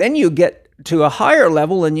 Then you get to a higher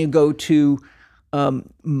level and you go to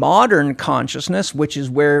modern consciousness, which is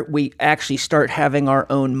where we actually start having our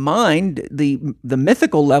own mind. The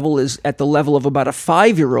mythical level is at the level of about a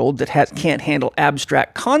 5-year-old that can't handle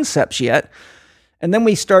abstract concepts yet. And then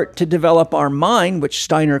we start to develop our mind, which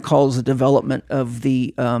Steiner calls the development of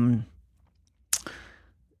the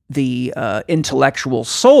intellectual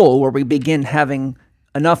soul, where we begin having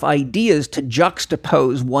enough ideas to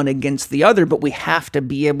juxtapose one against the other, but we have to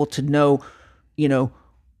be able to know,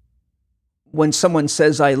 when someone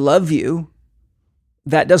says, I love you,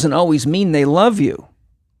 that doesn't always mean they love you.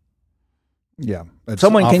 Yeah.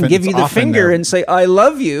 Someone can give you the finger and say, I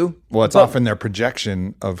love you. Well, it's often their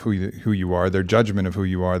projection of who you are, their judgment of who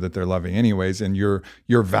you are that they're loving anyways, and your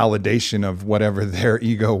validation of whatever their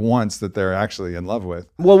ego wants that they're actually in love with.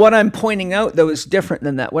 Well, what I'm pointing out, though, is different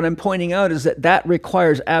than that. What I'm pointing out is that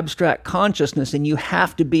requires abstract consciousness, and you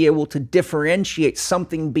have to be able to differentiate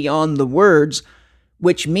something beyond the words,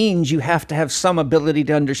 which means you have to have some ability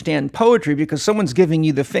to understand poetry, because someone's giving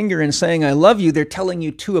you the finger and saying, I love you. They're telling you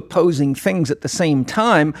two opposing things at the same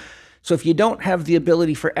time. So if you don't have the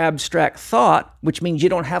ability for abstract thought, which means you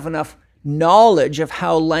don't have enough knowledge of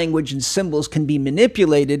how language and symbols can be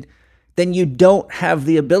manipulated, then you don't have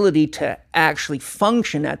the ability to actually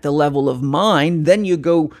function at the level of mind. Then you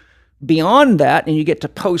go beyond that and you get to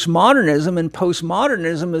postmodernism, and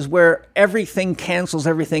postmodernism is where everything cancels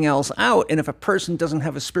everything else out. And if a person doesn't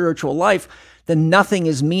have a spiritual life, then nothing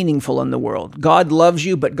is meaningful in the world. God loves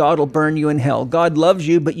you, but God will burn you in hell. God loves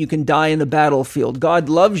you, but you can die in the battlefield. God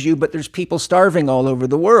loves you, but there's people starving all over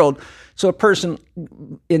the world. So a person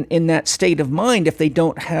in that state of mind, if they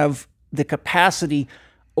don't have the capacity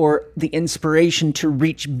or the inspiration to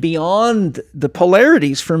reach beyond the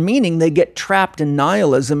polarities for meaning, they get trapped in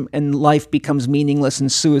nihilism, and life becomes meaningless and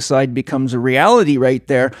suicide becomes a reality right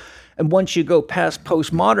there. And once you go past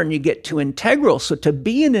postmodern, you get to integral. So to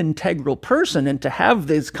be an integral person and to have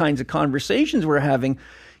these kinds of conversations we're having,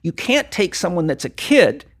 you can't take someone that's a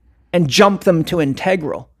kid and jump them to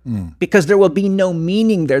integral, because there will be no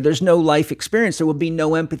meaning there. There's no life experience. There will be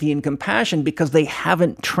no empathy and compassion, because they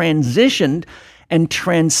haven't transitioned and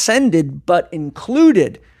transcended, but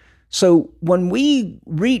included. So when we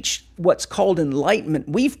reach what's called enlightenment,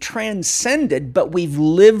 we've transcended, but we've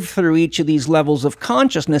lived through each of these levels of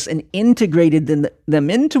consciousness and integrated them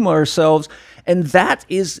into ourselves. And that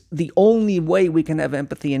is the only way we can have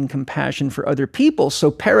empathy and compassion for other people.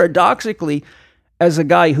 So paradoxically, as a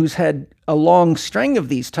guy who's had a long string of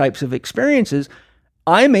these types of experiences,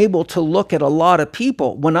 I'm able to look at a lot of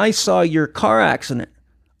people. When I saw your car accident,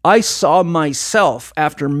 I saw myself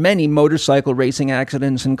after many motorcycle racing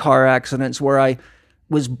accidents and car accidents where I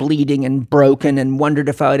was bleeding and broken and wondered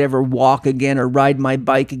if I would ever walk again or ride my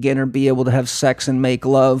bike again or be able to have sex and make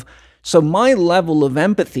love. So my level of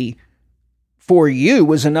empathy for you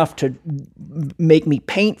was enough to make me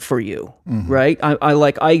paint for you, right?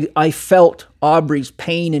 I felt Aubrey's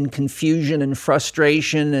pain and confusion and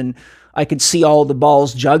frustration, and I could see all the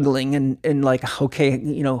balls juggling and like, okay,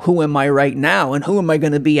 who am I right now? And who am I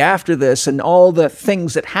going to be after this? And all the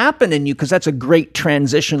things that happen in you, because that's a great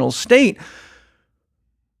transitional state.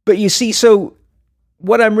 But you see, so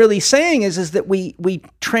what I'm really saying is that we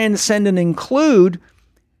transcend and include.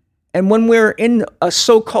 And when we're in a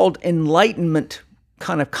so-called enlightenment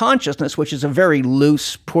kind of consciousness, which is a very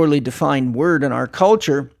loose, poorly defined word in our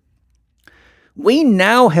culture, we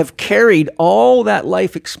now have carried all that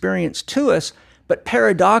life experience to us. But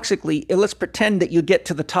paradoxically, let's pretend that you get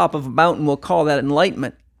to the top of a mountain, we'll call that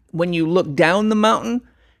enlightenment. When you look down the mountain,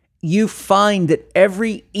 you find that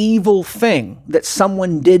every evil thing that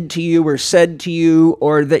someone did to you or said to you,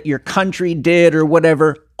 or that your country did or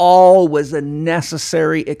whatever, all was a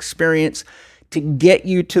necessary experience to get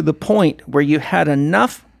you to the point where you had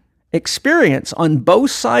enough experience on both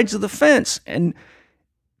sides of the fence and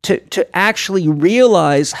to actually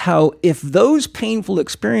realize how, if those painful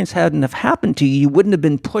experiences hadn't have happened to you, you wouldn't have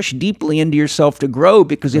been pushed deeply into yourself to grow,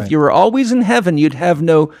 because if you were always in heaven, you'd have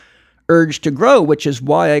no urge to grow, which is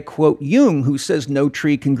why I quote Jung, who says no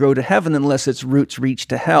tree can grow to heaven unless its roots reach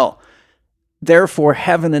to hell. Therefore,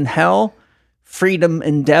 heaven and hell, freedom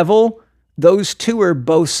and devil, those two are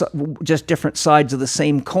both just different sides of the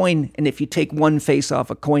same coin. And if you take one face off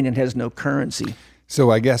a coin, it has no currency. So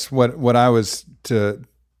I guess what I was to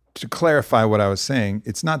clarify what I was saying,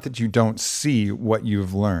 it's not that you don't see what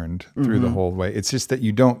you've learned through the whole way. It's just that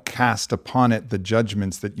you don't cast upon it the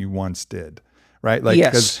judgments that you once did. Right? Like,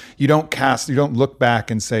 because you don't look back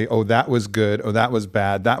and say, oh, that was good. Oh, that was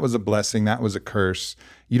bad. That was a blessing. That was a curse.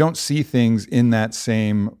 You don't see things in that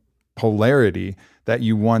same polarity that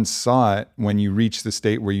you once saw it when you reach the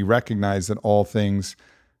state where you recognize that all things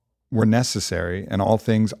were necessary and all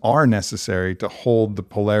things are necessary to hold the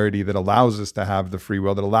polarity that allows us to have the free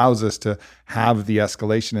will, that allows us to have the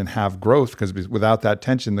escalation and have growth, because without that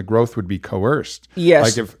tension, the growth would be coerced.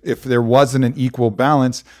 Yes. Like if there wasn't an equal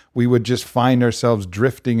balance, we would just find ourselves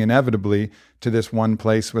drifting inevitably to this one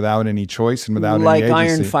place without any choice and without any agency. Like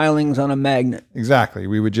iron filings on a magnet. Exactly.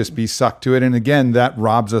 We would just be sucked to it. And again, that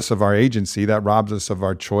robs us of our agency. That robs us of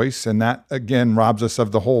our choice. And that, again, robs us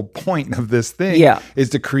of the whole point of this thing,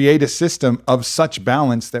 is to create a system of such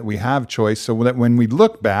balance that we have choice, so that when we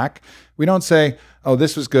look back, we don't say, oh,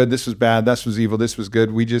 this was good, this was bad, this was evil, this was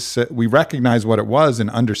good. We just we recognize what it was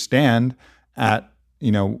and understand at,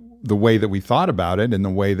 the way that we thought about it and the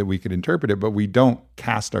way that we could interpret it, but we don't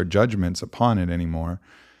cast our judgments upon it anymore.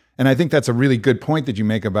 And I think that's a really good point that you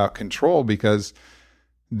make about control, because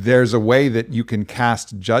there's a way that you can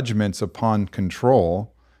cast judgments upon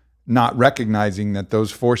control, not recognizing that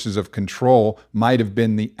those forces of control might have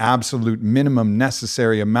been the absolute minimum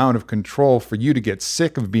necessary amount of control for you to get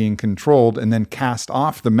sick of being controlled and then cast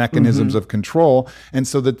off the mechanisms of control. And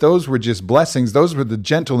so that those were just blessings. Those were the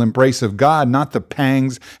gentle embrace of God, not the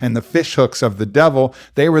pangs and the fish hooks of the devil.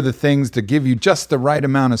 They were the things to give you just the right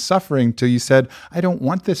amount of suffering till you said, I don't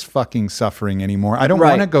want this fucking suffering anymore. I don't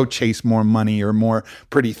want to go chase more money or more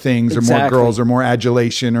pretty things or more girls or more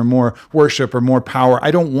adulation or more worship or more power.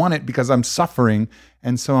 I don't want it because I'm suffering.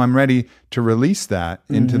 And so I'm ready to release that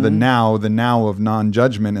into the now of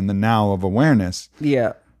non-judgment and the now of awareness.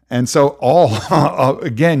 Yeah. And so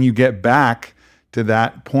again, you get back to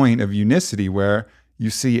that point of unicity where you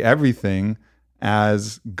see everything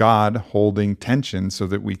as God holding tension so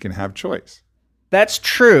that we can have choice. That's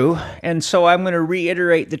true. And so I'm going to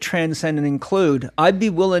reiterate the transcend and include. I'd be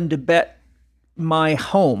willing to bet my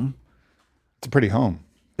home. It's a pretty home.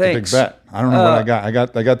 Thanks. It's a big bet. I don't know what I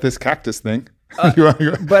got. I got this cactus thing.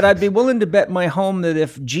 But I'd be willing to bet my home that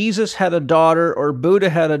if Jesus had a daughter or Buddha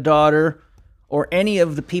had a daughter or any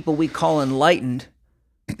of the people we call enlightened,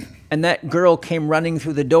 and that girl came running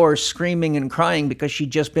through the door screaming and crying because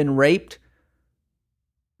she'd just been raped,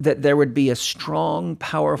 that there would be a strong,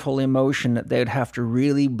 powerful emotion that they'd have to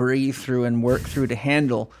really breathe through and work through to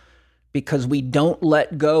handle, because we don't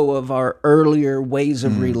let go of our earlier ways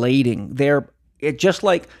of relating. It just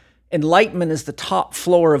like enlightenment is the top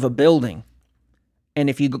floor of a building. And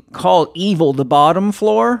if you call evil the bottom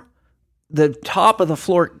floor, the top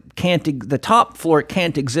floor can't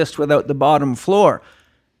exist without the bottom floor.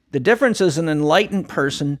 The difference is an enlightened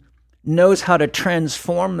person knows how to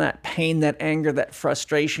transform that pain, that anger, that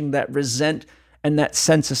frustration, that resent, and that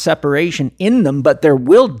sense of separation in them. But there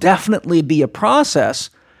will definitely be a process.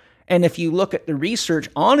 And if you look at the research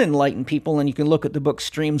on enlightened people, and you can look at the book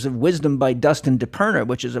Streams of Wisdom by Dustin DiPerna,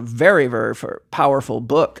 which is a very, very powerful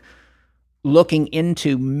book looking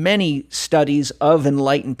into many studies of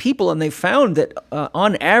enlightened people, and they found that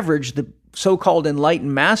on average, the so-called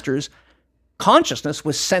enlightened masters' consciousness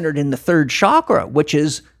was centered in the third chakra, which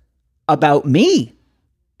is about me.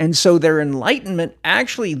 And so their enlightenment,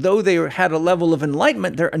 actually, though they had a level of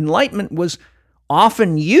enlightenment, their enlightenment was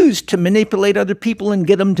often used to manipulate other people and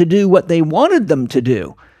get them to do what they wanted them to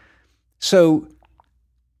do. So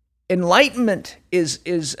enlightenment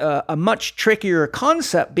is a much trickier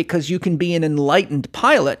concept, because you can be an enlightened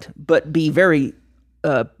pilot, but be very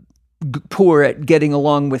poor at getting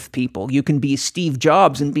along with people. You can be Steve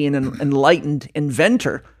Jobs and be an enlightened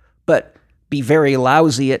inventor, but be very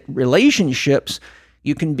lousy at relationships.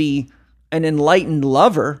 You can be an enlightened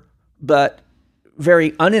lover, but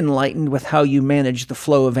very unenlightened with how you manage the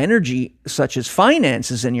flow of energy, such as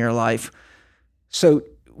finances in your life. So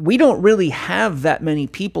we don't really have that many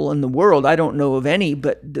people in the world. I don't know of any,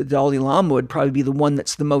 but the Dalai Lama would probably be the one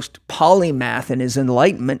that's the most polymath in his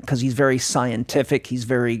enlightenment, because he's very scientific, he's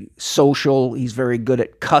very social, he's very good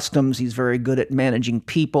at customs, he's very good at managing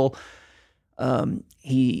people.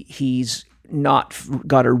 He's not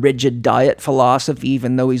got a rigid diet philosophy,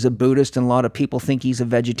 even though he's a Buddhist, and a lot of people think he's a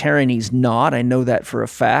vegetarian. He's not. I know that for a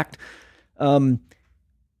fact.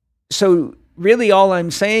 So really all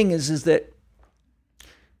I'm saying is that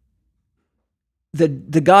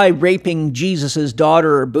the guy raping Jesus's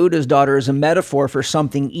daughter or Buddha's daughter is a metaphor for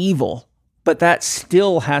something evil, but that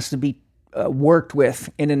still has to be worked with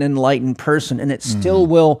in an enlightened person, and it still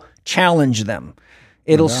will challenge them.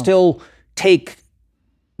 It'll still take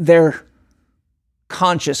their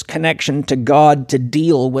conscious connection to God to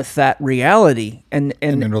deal with that reality, and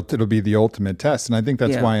it'll be the ultimate test. And I think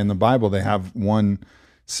that's why in the Bible they have one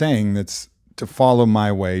saying that's to follow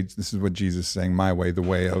my way. This is what Jesus is saying, my way, the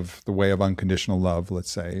way of unconditional love. Let's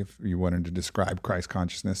say, if you wanted to describe Christ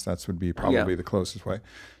consciousness, that would be probably the closest way.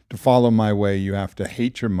 To follow my way, you have to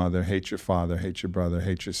hate your mother, hate your father, hate your brother,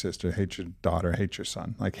 hate your sister, hate your daughter, hate your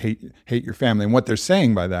son, like hate your family. And what they're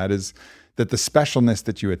saying by that is that the specialness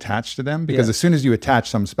that you attach to them, because as soon as you attach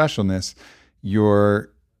some specialness, you're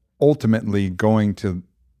ultimately going to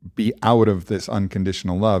be out of this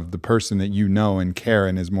unconditional love. The person that you know and care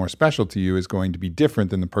and is more special to you is going to be different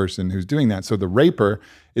than the person who's doing that. So the raper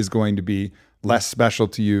is going to be less special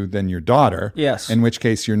to you than your daughter. Yes. In which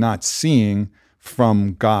case you're not seeing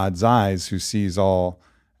from God's eyes, who sees all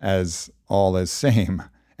as same.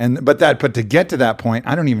 But to get to that point,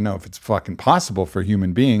 I don't even know if it's fucking possible for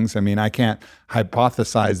human beings. I mean, I can't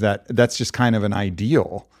hypothesize that. That's just kind of an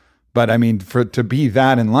ideal. But I mean, to be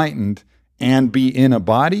that enlightened and be in a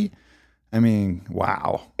body, I mean,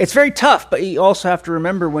 wow. It's very tough, but you also have to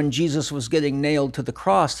remember when Jesus was getting nailed to the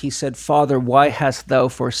cross, he said, "Father, why hast thou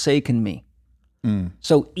forsaken me?"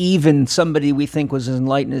 So even somebody we think was as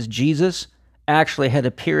enlightened as Jesus actually had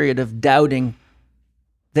a period of doubting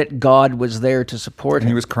that God was there to support him. And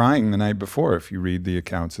he was crying the night before, if you read the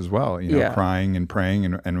accounts as well, crying and praying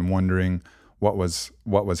and wondering what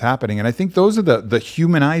was happening. And I think those are the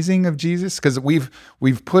humanizing of Jesus, because we've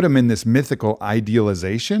put him in this mythical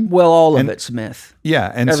idealization. Well, all of it's myth.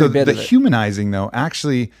 Yeah, and so the humanizing, though,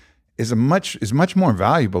 actually is much more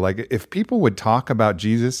valuable. Like, if people would talk about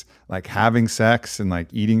Jesus like having sex and like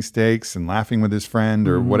eating steaks and laughing with his friend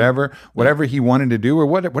or whatever he wanted to do, or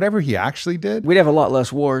whatever he actually did, we'd have a lot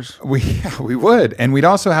less wars. We would, and we'd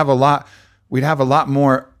also have a lot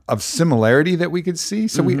more of similarity that we could see.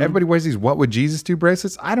 So everybody wears these "What would Jesus do"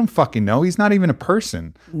 bracelets. I don't fucking know. He's not even a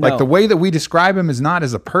person. No. Like, the way that we describe him is not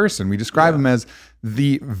as a person. We describe him as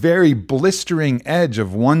the very blistering edge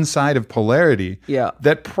of one side of polarity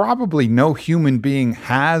that probably no human being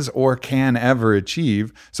has or can ever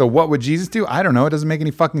achieve. So what would Jesus do? I don't know. It doesn't make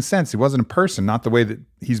any fucking sense. He wasn't a person, not the way that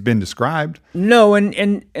he's been described. No, and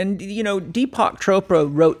Deepak Chopra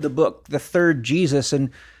wrote the book The Third Jesus, and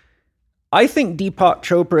I think Deepak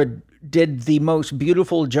Chopra did the most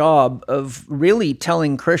beautiful job of really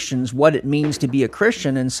telling Christians what it means to be a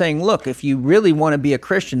Christian, and saying, look, if you really want to be a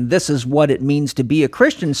Christian, this is what it means to be a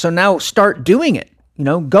Christian. So now start doing it.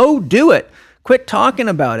 Go do it. Quit talking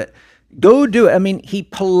about it. Go do it. I mean, he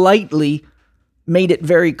politely made it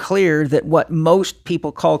very clear that what most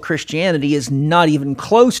people call Christianity is not even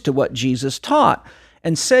close to what Jesus taught,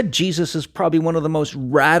 and said Jesus is probably one of the most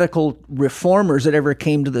radical reformers that ever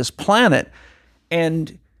came to this planet,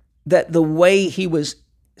 and that the way he was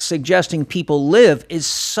suggesting people live is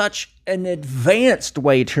such an advanced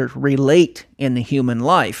way to relate in the human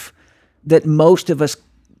life that most of us,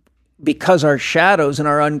 because our shadows and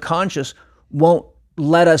our unconscious won't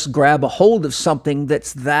let us grab a hold of something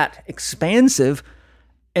that's that expansive,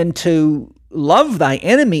 and to love thy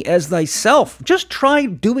enemy as thyself. Just try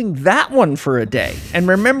doing that one for a day. And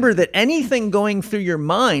remember that anything going through your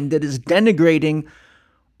mind that is denigrating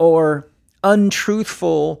or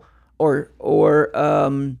untruthful or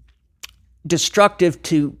destructive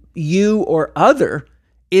to you or other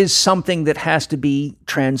is something that has to be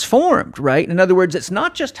transformed, right? In other words, it's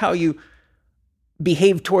not just how you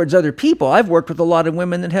behave towards other people. I've worked with a lot of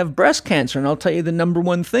women that have breast cancer, and I'll tell you the number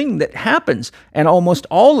one thing that happens, and almost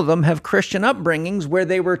all of them have Christian upbringings where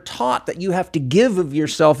they were taught that you have to give of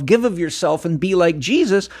yourself, and be like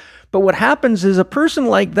Jesus. But what happens is a person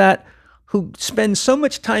like that who spends so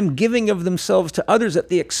much time giving of themselves to others at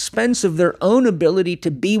the expense of their own ability to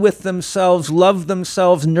be with themselves, love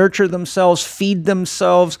themselves, nurture themselves, feed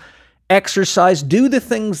themselves, exercise, do the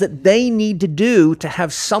things that they need to do to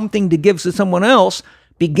have something to give to someone else,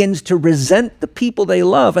 begins to resent the people they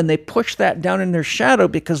love, and they push that down in their shadow,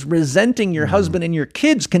 because resenting your husband and your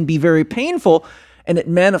kids can be very painful, and it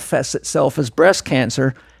manifests itself as breast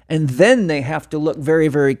cancer. And then they have to look very,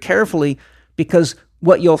 very carefully, because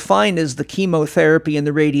what you'll find is the chemotherapy and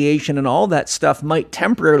the radiation and all that stuff might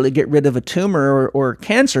temporarily get rid of a tumor or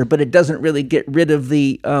cancer, but it doesn't really get rid of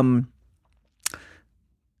the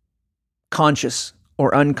conscious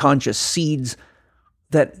or unconscious seeds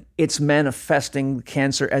that it's manifesting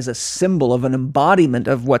cancer as a symbol of an embodiment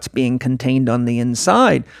of what's being contained on the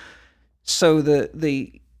inside. So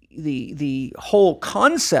the whole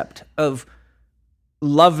concept of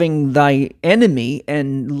loving thy enemy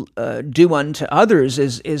and do unto others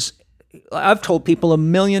is I've told people a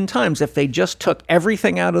million times, if they just took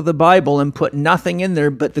everything out of the Bible and put nothing in there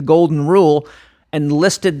but the golden rule and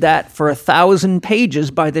listed that for 1,000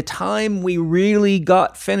 pages, by the time we really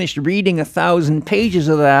got finished reading 1,000 pages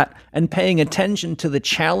of that and paying attention to the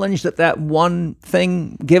challenge that one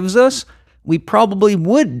thing gives us, we probably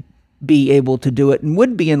would be able to do it and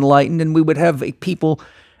would be enlightened, and we would have people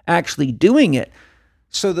actually doing it.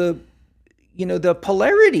 So the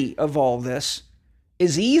polarity of all this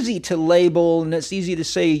is easy to label, and it's easy to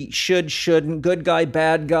say shouldn't, good guy,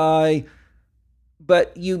 bad guy.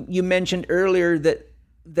 But you mentioned earlier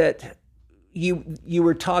that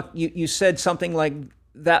you said something like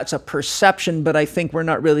that's a perception, but I think we're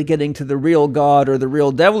not really getting to the real God or the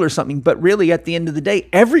real devil or something. But really, at the end of the day,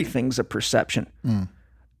 everything's a perception.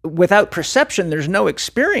 Without perception, there's no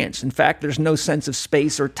experience. In fact, there's no sense of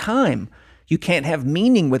space or time. You can't have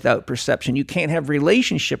meaning without perception. You can't have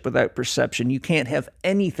relationship without perception. You can't have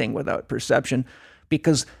anything without perception,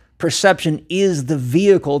 because perception is the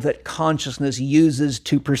vehicle that consciousness uses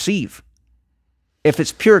to perceive. If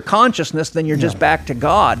it's pure consciousness, then you're just back to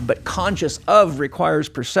God. But conscious of requires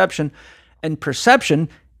perception, and perception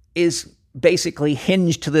is basically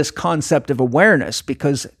hinged to this concept of awareness,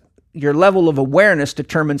 because your level of awareness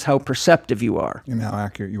determines how perceptive you are. And how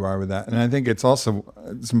accurate you are with that. And I think it's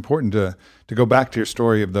important to go back to your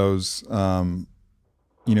story of those,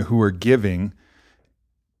 who are giving.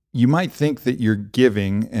 You might think that you're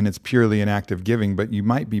giving and it's purely an act of giving, but you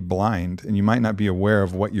might be blind and you might not be aware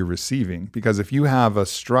of what you're receiving. Because if you have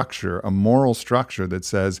a moral structure that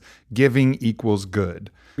says giving equals good,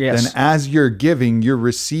 then as you're giving, you're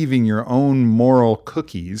receiving your own moral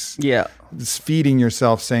cookies. Yeah. Feeding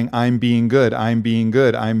yourself saying, I'm being good, I'm being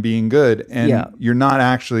good, I'm being good. And you're not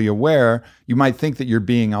actually aware. You might think that you're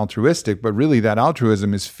being altruistic, but really that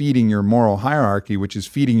altruism is feeding your moral hierarchy, which is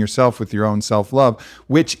feeding yourself with your own self-love,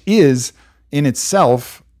 which is in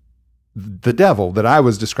itself the devil that I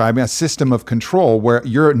was describing, a system of control where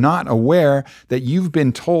you're not aware that you've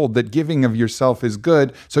been told that giving of yourself is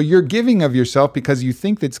good. So you're giving of yourself because you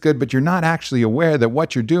think that's good, but you're not actually aware that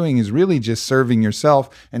what you're doing is really just serving yourself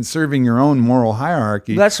and serving your own moral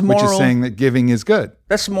hierarchy, which is saying that giving is good.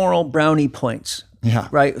 That's moral brownie points. Yeah.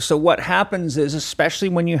 Right. So what happens is, especially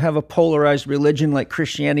when you have a polarized religion like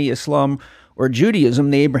Christianity, Islam, or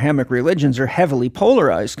Judaism, the Abrahamic religions are heavily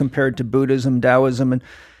polarized compared to Buddhism, Taoism,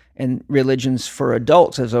 and religions for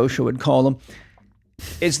adults, as Osho would call them,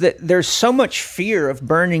 is that there's so much fear of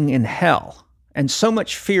burning in hell and so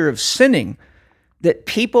much fear of sinning that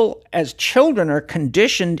people as children are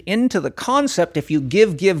conditioned into the concept, if you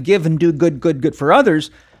give, and do good for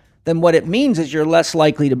others, then what it means is you're less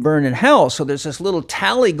likely to burn in hell. So there's this little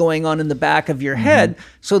tally going on in the back of your head.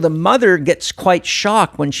 So the mother gets quite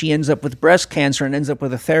shocked when she ends up with breast cancer and ends up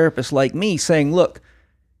with a therapist like me saying, look,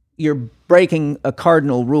 you're breaking a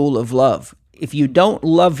cardinal rule of love. If you don't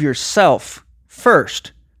love yourself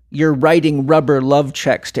first, you're writing rubber love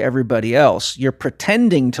checks to everybody else. You're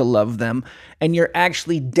pretending to love them, and you're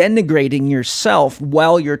actually denigrating yourself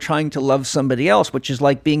while you're trying to love somebody else, which is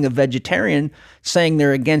like being a vegetarian, saying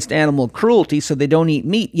they're against animal cruelty so they don't eat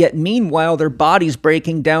meat, yet meanwhile their body's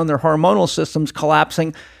breaking down, their hormonal system's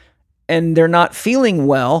collapsing, and they're not feeling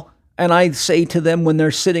well. And I say to them when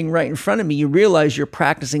they're sitting right in front of me, you realize you're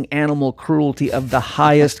practicing animal cruelty of the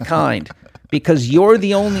highest kind. Because you're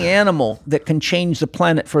the only animal that can change the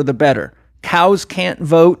planet for the better. Cows can't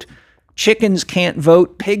vote, chickens can't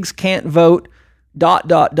vote, pigs can't vote, ...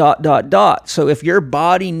 So if your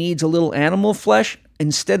body needs a little animal flesh,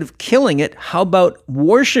 instead of killing it, how about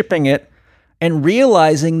worshiping it and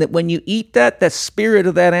realizing that when you eat that, the spirit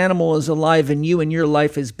of that animal is alive in you and your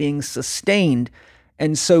life is being sustained.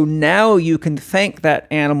 And so now you can thank that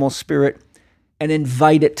animal spirit and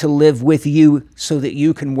invite it to live with you so that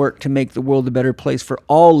you can work to make the world a better place for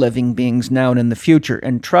all living beings now and in the future.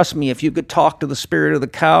 And trust me, if you could talk to the spirit of the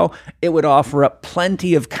cow, it would offer up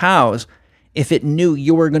plenty of cows if it knew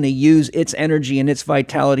you were going to use its energy and its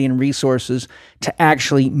vitality and resources to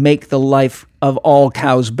actually make the life of all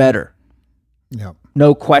cows better. Yep.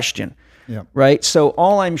 No question. Yep. Right? So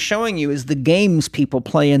all I'm showing you is the games people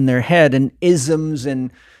play in their head and isms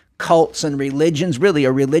and cults and religions. Really,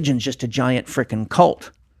 a religion's just a giant frickin'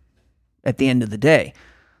 cult at the end of the day.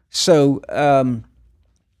 So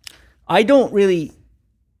I don't really,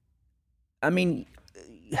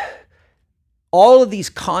 all of these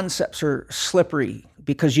concepts are slippery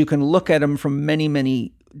because you can look at them from many,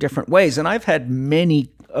 many different ways. And I've had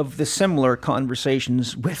many of the similar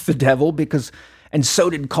conversations with the devil and so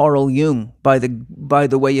did Carl Jung. By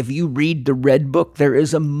the way, if you read the Red Book, there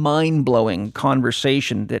is a mind-blowing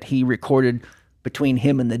conversation that he recorded between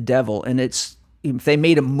him and the devil. And if they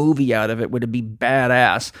made a movie out of it, would it be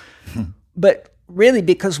badass? But really,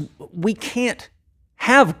 because we can't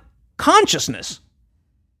have consciousness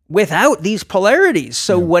without these polarities.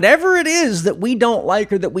 So whatever it is that we don't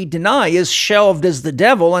like or that we deny is shelved as the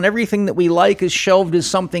devil, and everything that we like is shelved as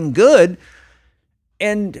something good.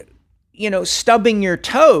 And stubbing your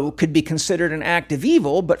toe could be considered an act of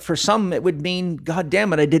evil, but for some it would mean, God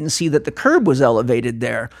damn it, I didn't see that the curb was elevated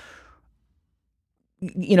there.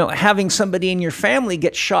 Having somebody in your family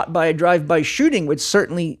get shot by a drive-by shooting would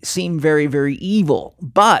certainly seem very, very evil.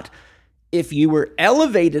 But if you were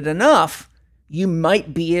elevated enough, you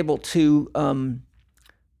might be able to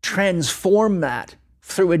transform that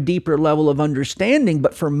through a deeper level of understanding.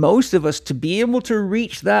 But for most of us to be able to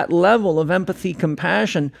reach that level of empathy,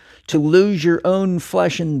 compassion, to lose your own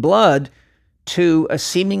flesh and blood to a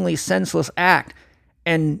seemingly senseless act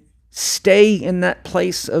and stay in that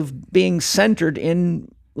place of being centered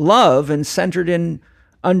in love and centered in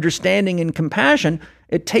understanding and compassion,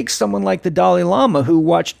 it takes someone like the Dalai Lama, who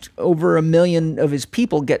watched over 1 million of his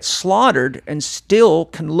people get slaughtered and still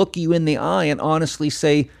can look you in the eye and honestly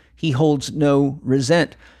say he holds no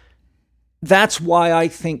resent. That's why I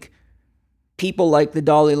think people like the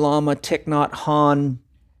Dalai Lama, Thich Nhat Hanh,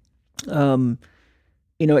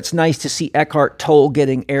 it's nice to see Eckhart Tolle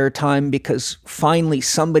getting airtime, because finally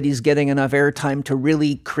somebody's getting enough airtime to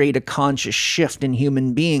really create a conscious shift in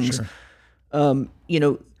human beings. Sure.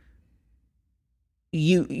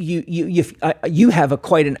 You have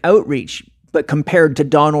quite an outreach, but compared to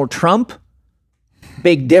Donald Trump,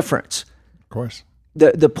 big difference. Of course.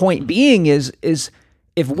 The point being is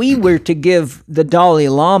if we were to give the Dalai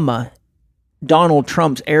Lama Donald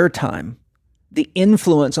Trump's airtime, the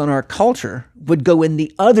influence on our culture would go in the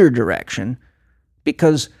other direction,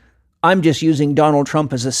 because I'm just using Donald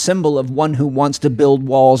Trump as a symbol of one who wants to build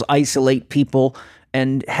walls, isolate people,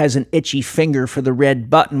 and has an itchy finger for the red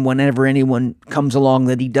button whenever anyone comes along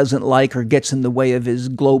that he doesn't like or gets in the way of his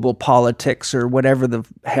global politics or whatever the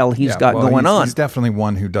hell he's got going on. He's definitely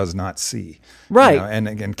one who does not see. Right. And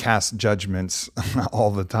again, casts judgments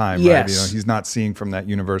all the time. Yes. Right? He's not seeing from that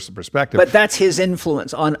universal perspective. But that's his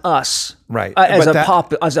influence on us. Right. As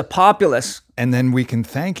a populace. And then we can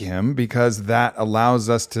thank him, because that allows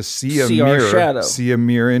us to see a our mirror, shadow. See a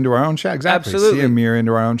mirror into our own shadow. Exactly. Absolutely. See a mirror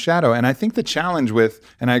into our own shadow. And I think the challenge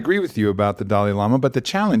and I agree with you about the Dalai Lama, but the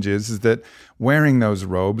challenge is that wearing those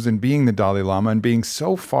robes and being the Dalai Lama and being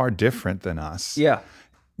so far different than us. Yeah.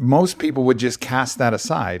 Most people would just cast that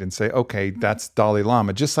aside and say, okay, that's Dalai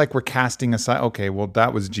Lama. Just like we're casting aside, okay, well,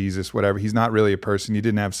 that was Jesus, whatever. He's not really a person. He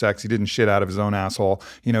didn't have sex. He didn't shit out of his own asshole.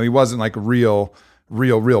 He wasn't like a real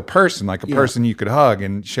person, like a person you could hug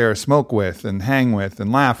and share a smoke with and hang with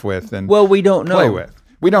and laugh with and we don't know. Play with.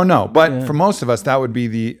 We don't know. But for most of us, that would be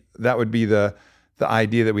the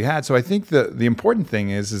idea that we had. So I think the important thing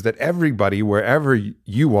is that everybody, wherever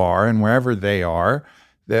you are and wherever they are,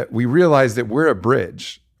 that we realize that we're a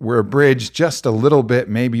bridge. we're a bridge just a little bit,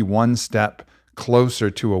 maybe one step closer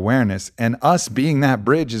to awareness. And us being that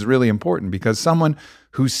bridge is really important, because someone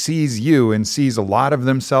who sees you and sees a lot of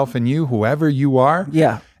themselves in you, whoever you are.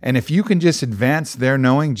 Yeah. And if you can just advance their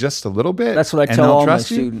knowing just a little bit. That's what I tell all my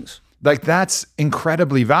students. Like, that's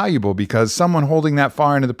incredibly valuable, because someone holding that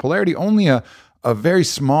far into the polarity, only a very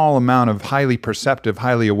small amount of highly perceptive,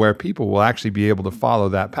 highly aware people will actually be able to follow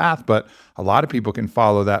that path. But a lot of people can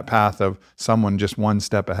follow that path of someone just one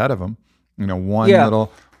step ahead of them.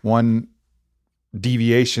 One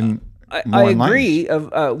deviation. I agree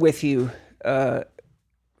with you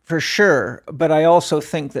for sure. But I also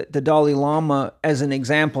think that the Dalai Lama, as an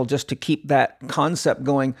example, just to keep that concept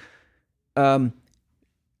going,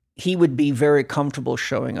 he would be very comfortable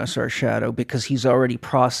showing us our shadow, because he's already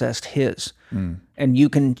processed his. And you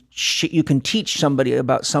can teach somebody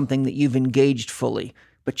about something that you've engaged fully,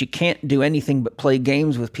 but you can't do anything but play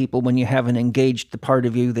games with people when you haven't engaged the part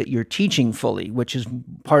of you that you're teaching fully, which is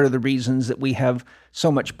part of the reasons that we have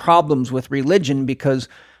so much problems with religion, because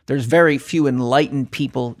there's very few enlightened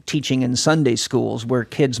people teaching in Sunday schools, where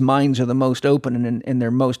kids' minds are the most open and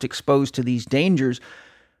they're most exposed to these dangers.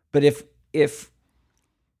 But if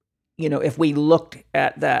we looked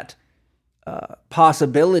at that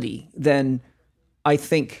possibility, then I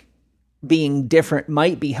think being different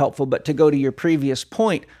might be helpful. But to go to your previous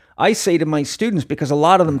point, I say to my students, because a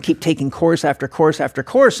lot of them keep taking course after course after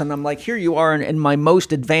course, and I'm like, here you are in my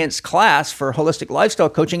most advanced class for holistic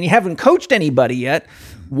lifestyle coaching. You haven't coached anybody yet.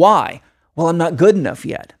 Why? Well, I'm not good enough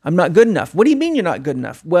yet. I'm not good enough. What do you mean you're not good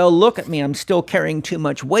enough? Well, look at me. I'm still carrying too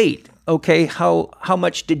much weight. Okay, how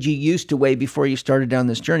much did you used to weigh before you started down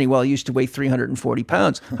this journey? Well, I used to weigh 340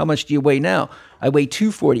 pounds. How much do you weigh now? I weigh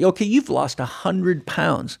 240. Okay, you've lost 100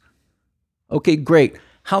 pounds. Okay, great.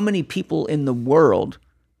 How many people in the world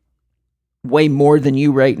weigh more than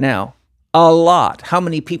you right now? A lot. How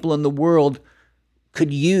many people in the world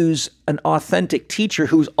could use an authentic teacher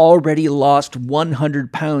who's already lost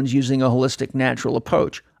 100 pounds using a holistic natural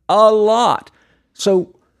approach? A lot.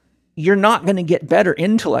 So you're not going to get better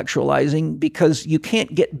intellectualizing, because you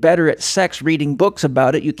can't get better at sex reading books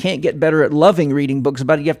about it. You can't get better at loving reading books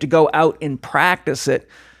about it. You have to go out and practice it.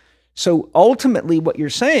 So ultimately what you're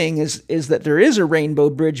saying is that there is a rainbow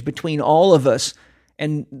bridge between all of us.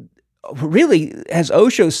 And really, as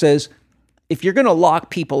Osho says, if you're going to lock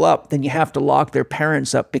people up, then you have to lock their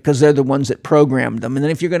parents up, because they're the ones that programmed them. And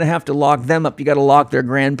then if you're going to have to lock them up, you got to lock their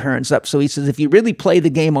grandparents up. So he says, if you really play the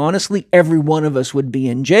game honestly, every one of us would be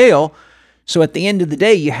in jail. So at the end of the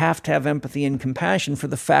day, you have to have empathy and compassion for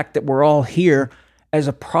the fact that we're all here as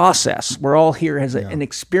a process. We're all here as an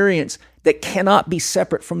experience that cannot be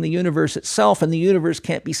separate from the universe itself, and the universe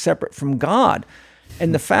can't be separate from God.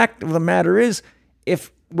 And the fact of the matter is,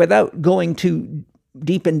 if without going too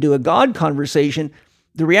deep into a God conversation,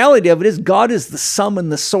 the reality of it is God is the sum and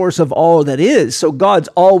the source of all that is. So God's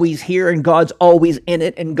always here and God's always in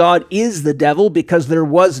it, and God is the devil because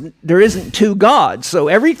there isn't two gods. So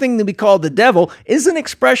everything that we call the devil is an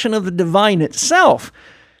expression of the divine itself.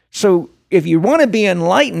 So if you want to be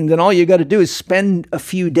enlightened, then all you got to do is spend a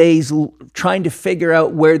few days trying to figure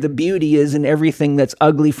out where the beauty is in everything that's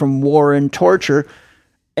ugly from war and torture.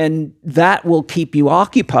 And that will keep you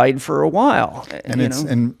occupied for a while.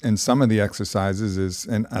 And some of the exercises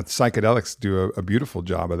and psychedelics do a beautiful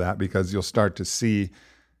job of that, because you'll start to see,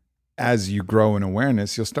 as you grow in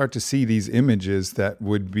awareness, you'll start to see these images that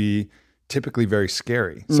would be typically very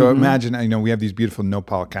scary. So imagine, we have these beautiful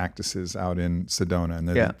nopal cactuses out in Sedona, and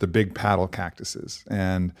they're the big paddle cactuses.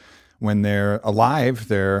 And when they're alive,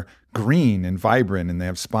 they're green and vibrant, and they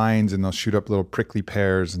have spines, and they'll shoot up little prickly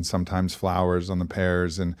pears and sometimes flowers on the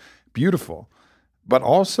pears, and beautiful. But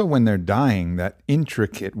also when they're dying, that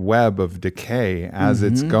intricate web of decay as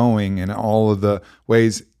it's going, and all of the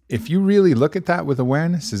ways, if you really look at that with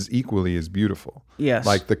awareness, is equally as beautiful. Yes.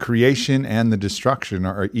 Like the creation and the destruction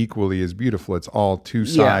are equally as beautiful. It's all two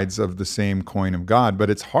sides of the same coin of God. But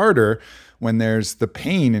it's harder when there's the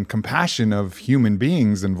pain and compassion of human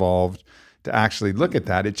beings involved to actually look at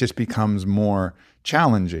that. It just becomes more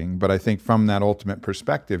challenging. But I think from that ultimate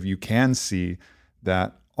perspective, you can see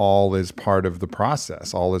that all is part of the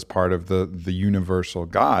process. All is part of the universal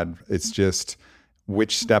God. It's just,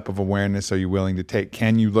 which step of awareness are you willing to take?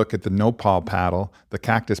 Can you look at the nopal paddle, the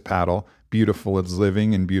cactus paddle, beautiful as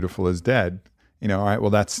living and beautiful as dead? All right, well,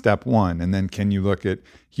 that's step one. And then can you look at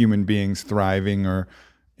human beings thriving or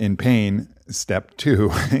in pain? Step two,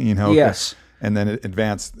 Yes. And then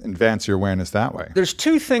advance your awareness that way. There's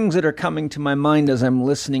two things that are coming to my mind as I'm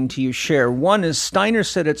listening to you share. One is Steiner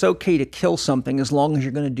said it's okay to kill something as long as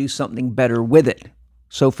you're going to do something better with it.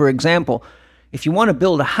 So, for example, if you want to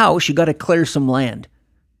build a house, you got to clear some land.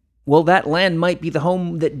 well, that land might be the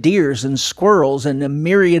home that deers and squirrels and a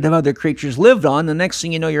myriad of other creatures lived on. The next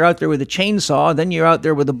thing you know, you're out there with a chainsaw, then you're out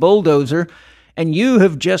there with a bulldozer, and you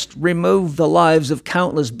have just removed the lives of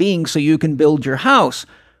countless beings so you can build your house.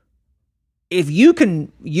 If you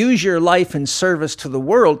can use your life in service to the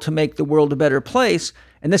world to make the world a better place,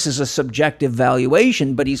 and this is a subjective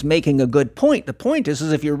valuation, but he's making a good point. The point is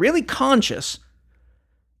if you're really conscious,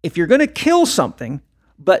 if you're going to kill something,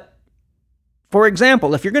 but for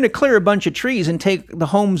example, if you're going to clear a bunch of trees and take the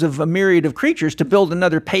homes of a myriad of creatures to build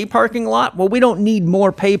another pay parking lot, well, we don't need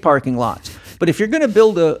more pay parking lots. But if you're going to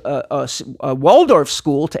build a Waldorf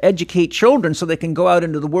school to educate children so they can go out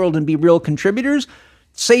into the world and be real contributors,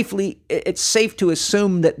 it's safe to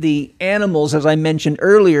assume that the animals, as I mentioned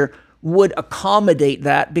earlier, would accommodate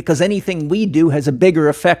that, because anything we do has a bigger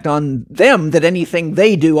effect on them than anything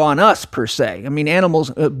they do on us, per se. I mean, animals...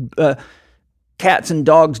 Cats and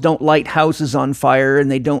dogs don't light houses on fire, and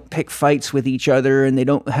they don't pick fights with each other, and they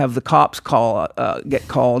don't have the cops get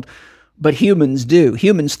called. But humans do.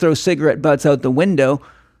 Humans throw cigarette butts out the window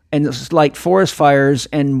and light forest fires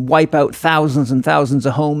and wipe out thousands and thousands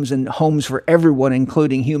of homes, and homes for everyone,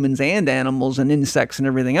 including humans and animals and insects and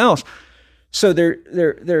everything else. So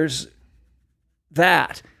there's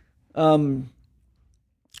that. The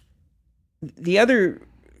other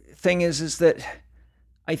thing is that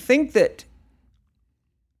I think that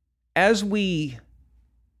as we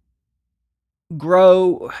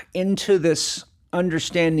grow into this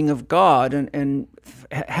understanding of God, and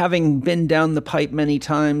having been down the pipe many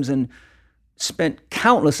times and spent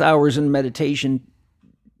countless hours in meditation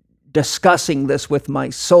discussing this with my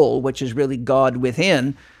soul, which is really God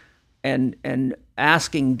within, and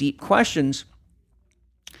asking deep questions,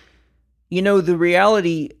 the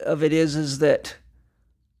reality of it is that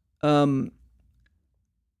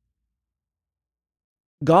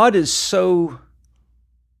God is so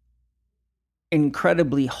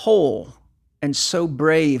incredibly whole and so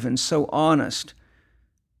brave and so honest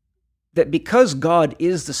that because God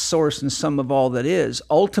is the source and sum of all that is,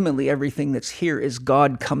 ultimately everything that's here is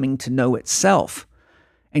God coming to know itself.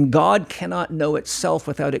 And God cannot know itself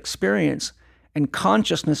without experience. And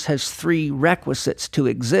consciousness has three requisites to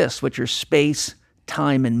exist, which are space,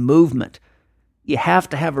 time, and movement. You have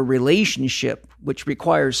to have a relationship which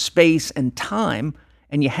requires space and time,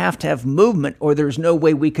 and you have to have movement, or there's no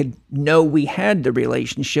way we could know we had the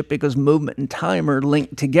relationship, because movement and time are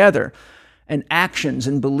linked together. And actions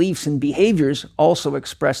and beliefs and behaviors also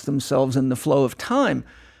express themselves in the flow of time.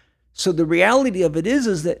 So the reality of it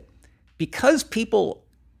is that because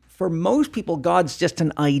for most people, God's just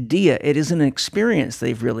an idea. It isn't an experience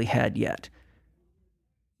they've really had yet.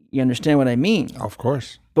 You understand what I mean? Of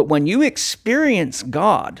course. But when you experience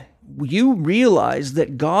God, you realize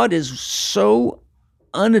that God is so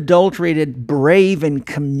unadulterated, brave, and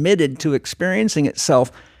committed to experiencing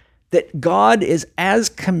itself, that God is as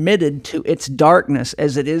committed to its darkness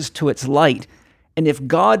as it is to its light. And if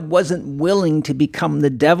God wasn't willing to become the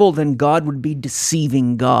devil, then God would be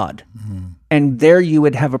deceiving God. Mm-hmm. And there you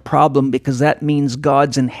would have a problem, because that means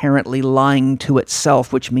God's inherently lying to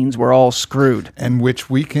itself, which means we're all screwed. And which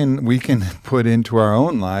we can put into our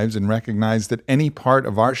own lives and recognize that any part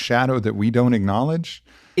of our shadow that we don't acknowledge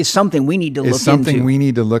is something we need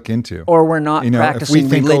to look into. Or we're not practicing religion. If we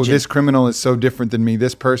think, oh, this criminal is so different than me,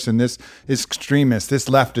 this person, this extremist, this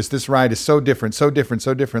leftist, this right is so different.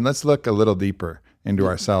 Let's look a little deeper into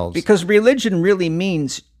ourselves. Because religion really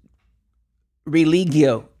means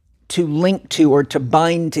religio, to link to or to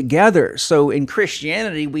bind together. So in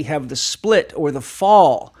Christianity, we have the split or the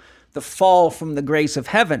fall from the grace of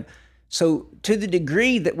heaven. So to the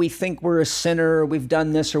degree that we think we're a sinner, or we've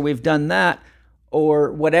done this or we've done that,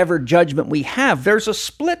 or whatever judgment we have, there's a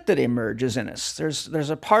split that emerges in us. There's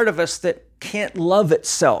a part of us that can't love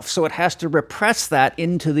itself, so it has to repress that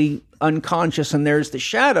into the unconscious, and there's the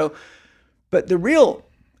shadow. But the real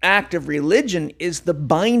act of religion is the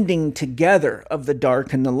binding together of the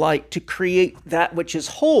dark and the light to create that which is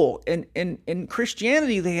whole. And in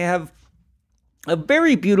Christianity, they have a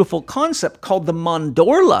very beautiful concept called the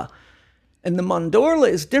mandorla. And the mandorla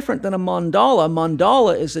is different than a mandala.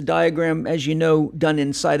 Mandala is a diagram, as you know, done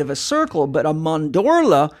inside of a circle, but a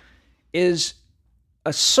mandorla is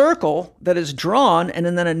a circle that is drawn, and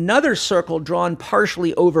then another circle drawn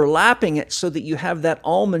partially overlapping it, so that you have that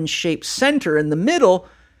almond-shaped center in the middle.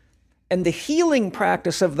 And the healing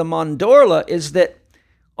practice of the mandorla is that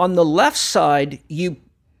on the left side, you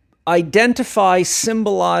identify,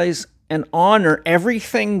 symbolize, and honor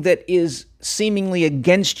everything that is seemingly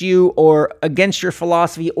against you or against your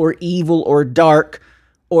philosophy or evil or dark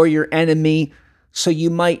or your enemy. So you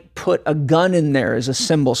might put a gun in there as a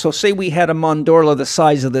symbol. So say we had a mandorla the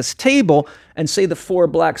size of this table, and say the 4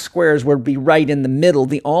 black squares would be right in the middle,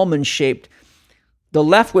 the almond shaped. The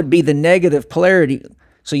left would be the negative polarity.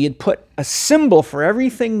 So you'd put a symbol for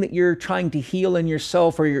everything that you're trying to heal in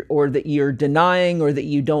yourself, or that you're denying, or that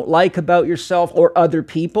you don't like about yourself or other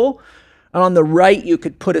people. And on the right, you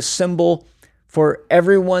could put a symbol for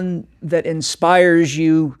everyone that inspires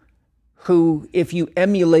you, who, if you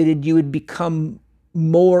emulated, you would become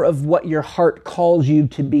more of what your heart calls you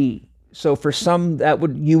to be. So for some,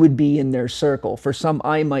 you would be in their circle. For some,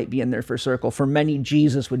 I might be in their circle. For many,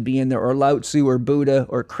 Jesus would be in there, or Lao Tzu, or Buddha,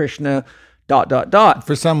 or Krishna, ...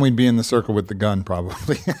 For some, we'd be in the circle with the gun,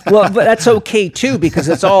 probably. Well, but that's okay too, because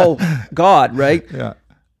it's all God, right? Yeah.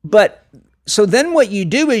 But so then what you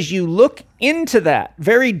do is you look into that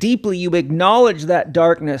very deeply. You acknowledge that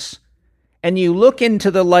darkness, and you look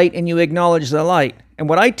into the light, and you acknowledge the light. And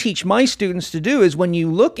what I teach my students to do is, when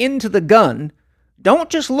you look into the gun, don't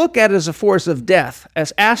just look at it as a force of death.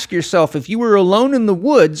 Ask yourself, if you were alone in the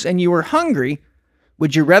woods and you were hungry,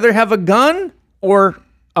 would you rather have a gun or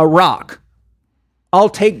a rock? I'll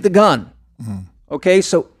take the gun. Mm-hmm. Okay,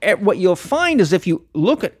 so what you'll find is, if you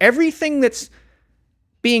look at everything that's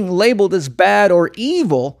being labeled as bad or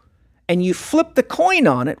evil, and you flip the coin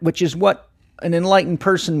on it, which is what an enlightened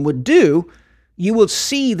person would do, you will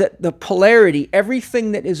see that the polarity,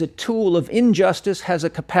 everything that is a tool of injustice has a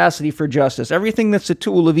capacity for justice. Everything that's a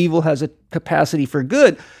tool of evil has a capacity for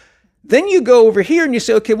good. Then you go over here and you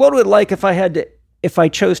say, okay, what would it like if I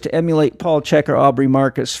chose to emulate Paul Chek or Aubrey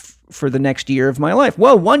Marcus for the next year of my life?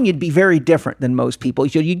 Well, one, you'd be very different than most people.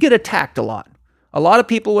 You'd get attacked a lot. A lot of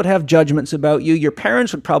people would have judgments about you. Your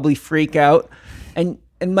parents would probably freak out. And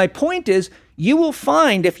my point is, you will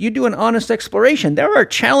find, if you do an honest exploration, there are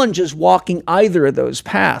challenges walking either of those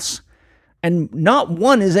paths. And not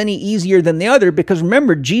one is any easier than the other, because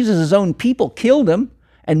remember, Jesus' own people killed him,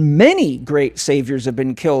 and many great saviors have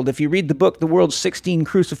been killed. If you read the book, The World's 16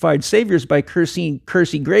 Crucified Saviors by Kersey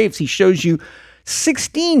Graves, he shows you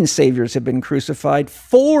 16 saviors have been crucified,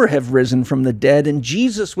 4 have risen from the dead, and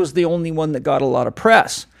Jesus was the only one that got a lot of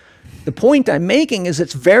press. The point I'm making is,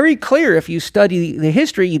 it's very clear, if you study the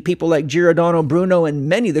history, people like Giordano Bruno and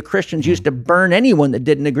many of the Christians used to burn anyone that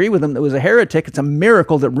didn't agree with them that was a heretic. It's a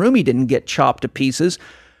miracle that Rumi didn't get chopped to pieces.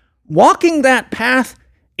 Walking that path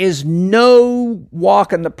is no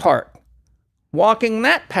walk in the park. Walking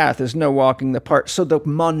that path is no walk in the park. So the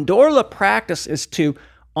Mandorla practice is to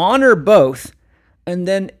honor both, and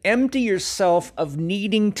then empty yourself of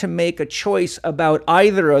needing to make a choice about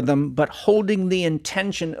either of them, but holding the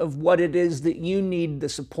intention of what it is that you need the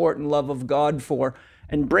support and love of God for,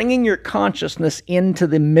 and bringing your consciousness into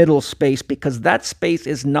the middle space, because that space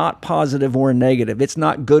is not positive or negative. It's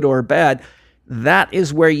not good or bad. That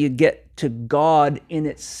is where you get to God in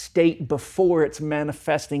its state before it's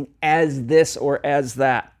manifesting as this or as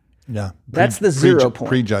that. Yeah. That's the 0 point.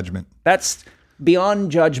 Pre-judgment. That's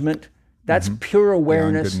beyond judgment. That's pure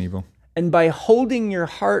awareness. Beyond good and evil. And by holding your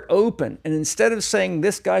heart open, and instead of saying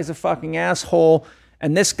this guy's a fucking asshole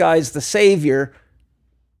and this guy's the savior,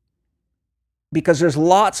 because there's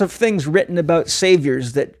lots of things written about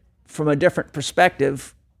saviors that, from a different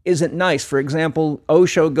perspective, isn't nice. For example,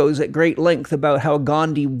 Osho goes at great length about how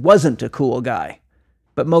Gandhi wasn't a cool guy.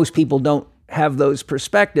 But most people don't have those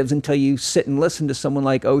perspectives until you sit and listen to someone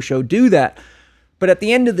like Osho do that. But at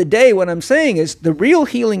the end of the day, what I'm saying is, the real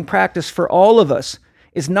healing practice for all of us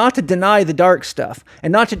is not to deny the dark stuff,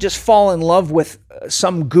 and not to just fall in love with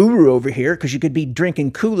some guru over here, because you could be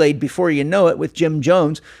drinking Kool-Aid before you know it with Jim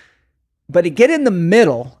Jones, but to get in the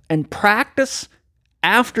middle and practice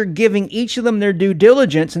after giving each of them their due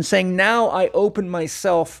diligence and saying, now I open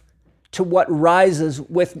myself to what rises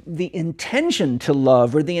with the intention to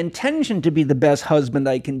love, or the intention to be the best husband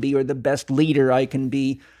I can be, or the best leader I can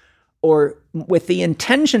be, or with the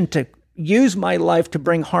intention to use my life to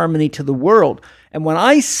bring harmony to the world. And when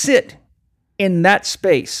I sit in that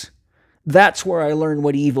space, that's where I learn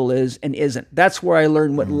what evil is and isn't. That's where I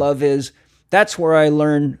learn what love is. That's where I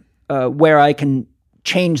learn where I can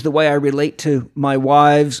change the way I relate to my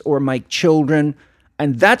wives or my children.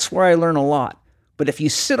 And that's where I learn a lot. But if you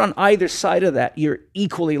sit on either side of that, you're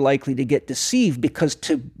equally likely to get deceived, because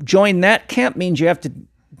to join that camp means you have to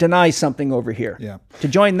deny something over here. Yeah. To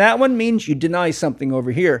join that one means you deny something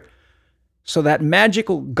over here. So that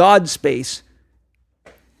magical God space,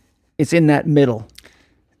 it's in that middle.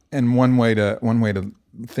 And one way to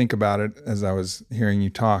think about it, as I was hearing you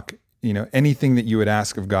talk, anything that you would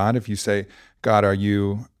ask of God, if you say, God, are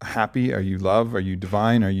you happy? Are you love? Are you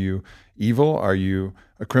divine? Are you evil? Are you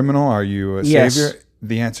a criminal? Are you a savior?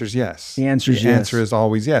 The answer is yes. The answer is The yes. answer is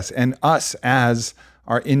always yes. And us as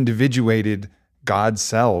our individuated God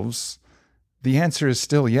selves, the answer is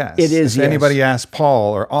still yes. It is If yes. anybody asks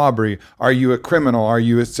Paul or Aubrey, are you a criminal? Are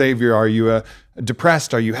you a savior? Are you a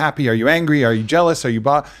depressed? Are you happy? Are you angry? Are you jealous? Are you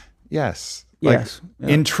yes. Yes. Yeah.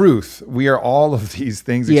 In truth, we are all of these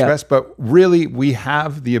things Yeah. expressed, but really we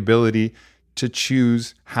have the ability to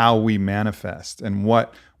choose how we manifest and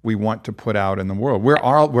what we want to put out in the world. We're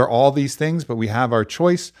all these things, but we have our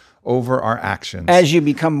choice over our actions. As you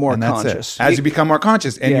become more And that's conscious. it. As you become more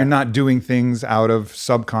conscious, and Yeah. you're not doing things out of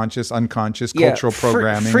subconscious, unconscious, cultural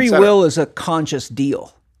programming. Free et cetera. will is a conscious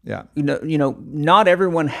deal. Yeah. You know, not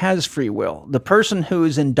everyone has free will. The person who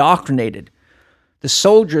is indoctrinated, the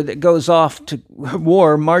soldier that goes off to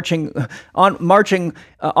war,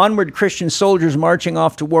 onward Christian soldiers marching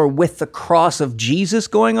off to war with the cross of Jesus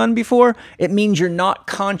going on before, it means you're not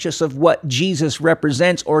conscious of what Jesus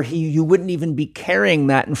represents, or you wouldn't even be carrying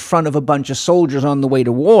that in front of a bunch of soldiers on the way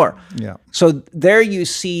to war. Yeah. So there you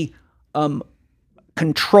see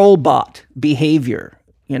control bot behavior,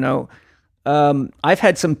 you know. I've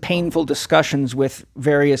had some painful discussions with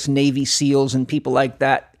various Navy SEALs and people like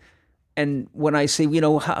that. And when I say, you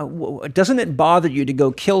know, doesn't it bother you to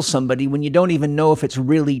go kill somebody when you don't even know if it's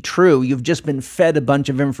really true? You've just been fed a bunch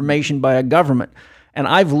of information by a government. And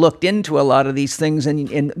I've looked into a lot of these things.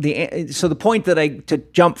 So the point that to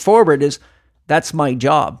jump forward is that's my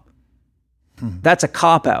job. That's a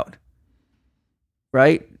cop-out,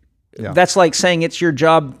 right? Yeah. That's like saying it's your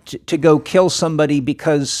job to go kill somebody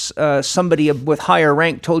because somebody with higher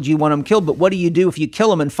rank told you want them killed. But what do you do if you kill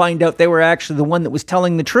them and find out they were actually the one that was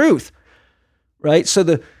telling the truth? Right? So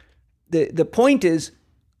the point is,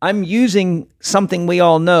 I'm using something we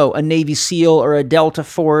all know, a Navy SEAL or a Delta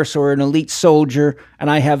Force or an elite soldier, and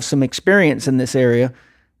I have some experience in this area.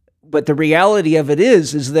 But the reality of it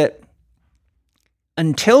is that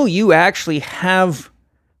until you actually have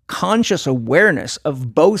conscious awareness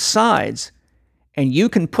of both sides, and you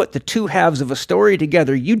can put the two halves of a story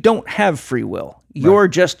together, you don't have free will. You're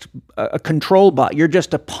just a control bot. You're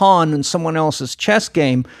just a pawn in someone else's chess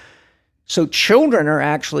game. So children are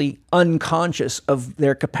actually unconscious of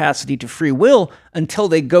their capacity to free will until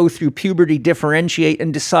they go through puberty, differentiate,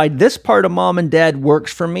 and decide this part of mom and dad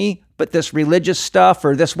works for me, but this religious stuff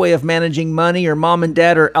or this way of managing money, or mom and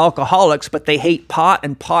dad are alcoholics, but they hate pot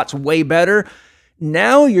and pot's way better.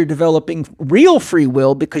 Now you're developing real free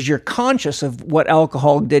will because you're conscious of what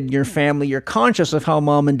alcohol did in your family. You're conscious of how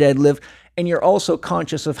mom and dad live. And you're also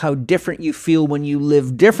conscious of how different you feel when you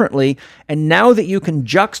live differently. And now that you can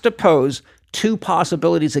juxtapose two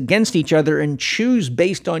possibilities against each other and choose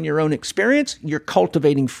based on your own experience, you're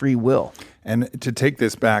cultivating free will. And to take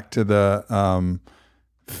this back to the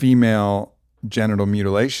female genital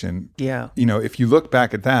mutilation, Yeah. you know, if you look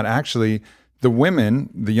back at that, actually, the women,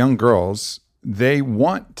 the young girls, they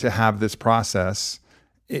want to have this process.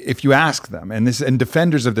 If you ask them, and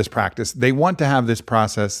defenders of this practice, they want to have this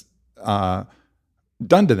process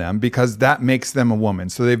done to them because that makes them a woman.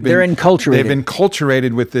 So they're enculturated. They've been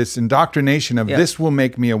enculturated with this indoctrination of this will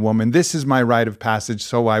make me a woman. This is my rite of passage,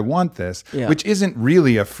 so I want this, which isn't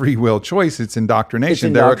really a free will choice. It's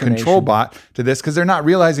indoctrination. They're a control bot to this because they're not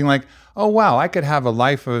realizing like, oh, wow, I could have a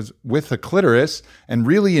life with a clitoris and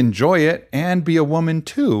really enjoy it and be a woman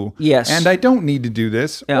too. Yes. And I don't need to do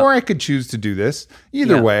this, or I could choose to do this.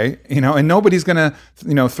 Either way, you know, and nobody's going to,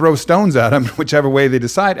 you know, throw stones at them, whichever way they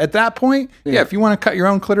decide. At that point, if you want to cut your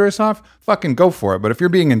own clitoris off, fucking go for it. But if you're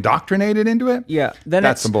being indoctrinated into it, then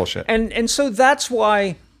that's some bullshit. And so that's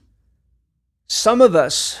why some of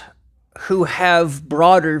us who have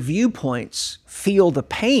broader viewpoints feel the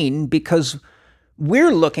pain, because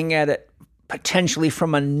we're looking at it potentially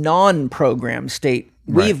from a non-program state.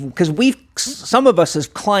 Some of us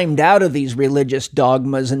have climbed out of these religious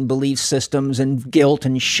dogmas and belief systems and guilt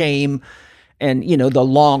and shame and, you know, the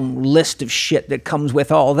long list of shit that comes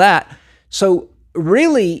with all that. So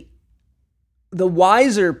really, the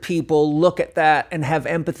wiser people look at that and have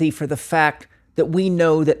empathy for the fact that we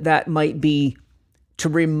know that might be to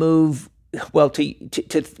remove. Well,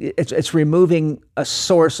 it's removing a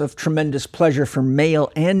source of tremendous pleasure for male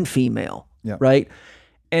and female, right?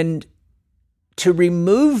 And to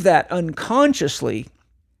remove that unconsciously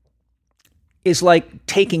is like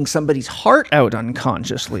taking somebody's heart out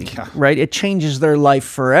unconsciously, right? It changes their life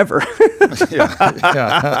forever.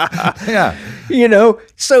 Yeah. You know,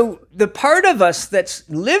 so the part of us that's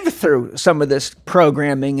lived through some of this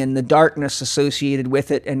programming and the darkness associated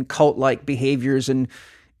with it and cult-like behaviors and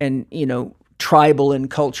you know, tribal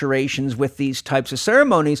enculturations with these types of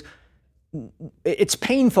ceremonies, it's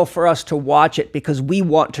painful for us to watch it because we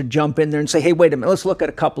want to jump in there and say, hey, wait a minute, let's look at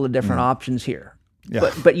a couple of different options here.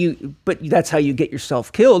 Yeah. But that's how you get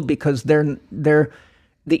yourself killed, because they're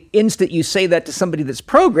the instant you say that to somebody that's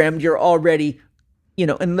programmed, you're already,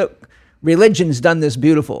 and look, religion's done this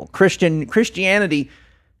beautiful. Christianity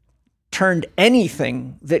turned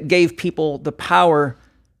anything that gave people the power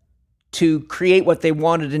to create what they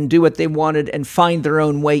wanted and do what they wanted and find their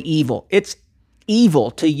own way evil. It's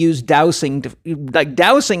evil to use dowsing. Like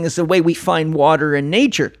dowsing is the way we find water in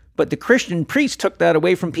nature. But the Christian priest took that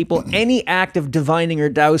away from people. Any act of divining or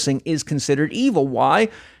dowsing is considered evil. Why?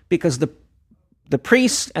 Because the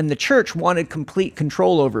priests and the church wanted complete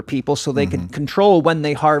control over people, so they could control when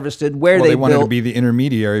they harvested, where they wanted built. to be the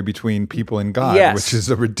intermediary between people and God, Yes. which is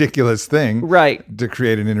a ridiculous thing. Right. To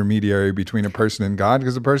create an intermediary between a person and God,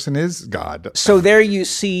 because a person is God. So there you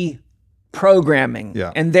see programming.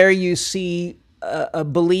 Yeah. And there you see a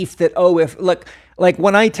belief that, like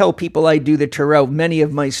when I tell people I do the tarot, many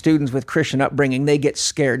of my students with Christian upbringing, they get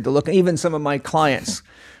scared to look, even some of my clients.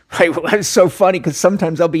 Right, it's so funny because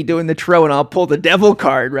sometimes I'll be doing the tarot and I'll pull the devil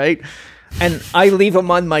card, right? And I leave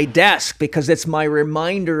them on my desk because it's my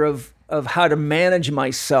reminder of how to manage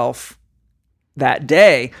myself that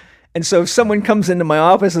day. And so if someone comes into my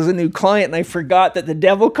office as a new client and I forgot that the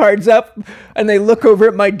devil card's up, and they look over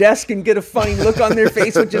at my desk and get a funny look on their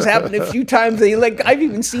face, which has happened a few times, I've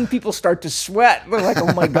even seen people start to sweat. They're like,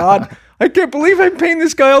 oh my God, I can't believe I'm paying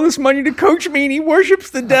this guy all this money to coach me and he worships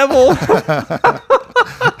the devil.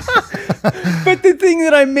 But the thing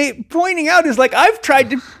that I'm pointing out is, like, I've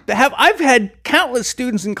had countless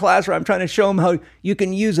students in class where I'm trying to show them how you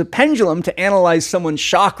can use a pendulum to analyze someone's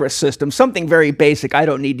chakra system, something very basic. I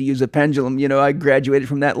don't need to use a pendulum. I graduated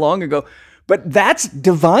from that long ago. But that's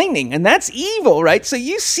divining, and that's evil, right? So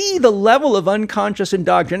you see the level of unconscious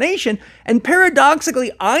indoctrination, and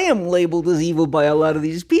paradoxically, I am labeled as evil by a lot of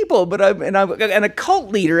these people, but I'm a cult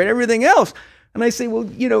leader and everything else. And I say, well,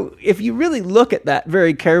 if you really look at that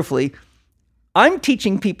very carefully, I'm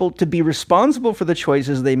teaching people to be responsible for the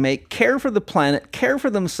choices they make, care for the planet, care for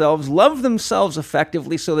themselves, love themselves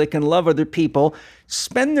effectively so they can love other people,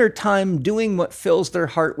 spend their time doing what fills their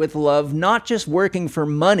heart with love, not just working for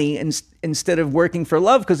money instead of working for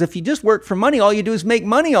love. Because if you just work for money, all you do is make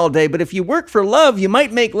money all day. But if you work for love, you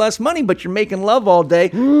might make less money, but you're making love all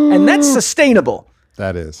day. And that's sustainable.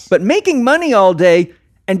 That is. But making money all day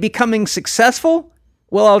and becoming successful,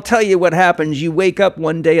 well, I'll tell you what happens. You wake up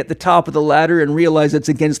one day at the top of the ladder and realize it's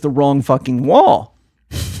against the wrong fucking wall.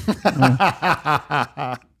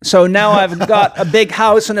 So now I've got a big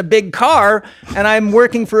house and a big car, and I'm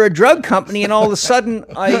working for a drug company, and all of a sudden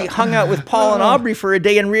I hung out with Paul and Aubrey for a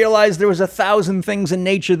day and realized there was 1,000 things in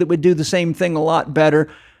nature that would do the same thing a lot better.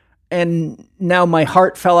 And now my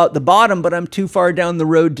heart fell out the bottom, but I'm too far down the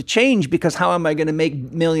road to change, because how am I going to make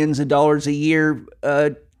millions of dollars a year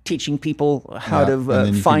teaching people how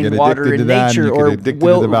to find water in nature, or addicted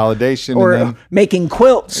to the validation, or and then making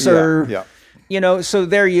quilts, or yeah. So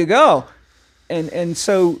there you go. And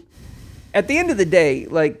so at the end of the day,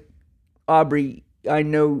 like, Aubrey, I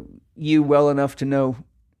know you well enough to know,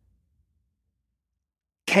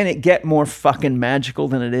 can it get more fucking magical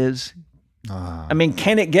than it is? I mean,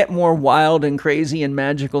 can it get more wild and crazy and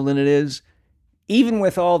magical than it is? Even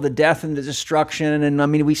with all the death and the destruction, and I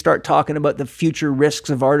mean, we start talking about the future risks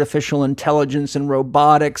of artificial intelligence and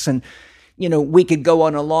robotics, and, we could go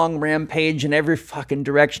on a long rampage in every fucking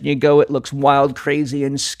direction you go. It looks wild, crazy,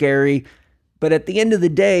 and scary. But at the end of the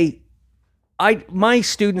day, my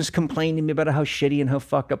students complain to me about how shitty and how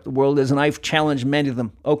fucked up the world is, and I've challenged many of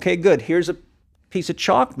them. Okay, good. Here's a piece of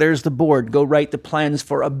chalk. There's the board. Go write the plans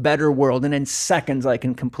for a better world, and in seconds I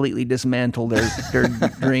can completely dismantle their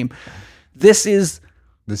dream. This is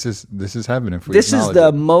heaven. If we this is acknowledge the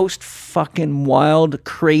it. most fucking wild,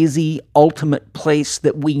 crazy, ultimate place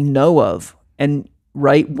that we know of. And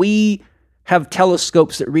right, we have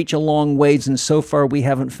telescopes that reach a long ways, and so far we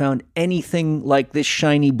haven't found anything like this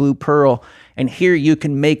shiny blue pearl. And here you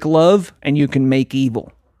can make love and you can make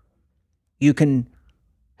evil. You can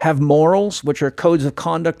have morals, which are codes of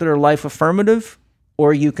conduct that are life affirmative,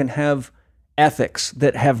 or you can have ethics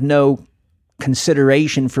that have no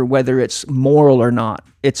consideration for whether it's moral or not.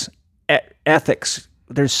 It's ethics.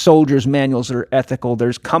 There's soldiers' manuals that are ethical.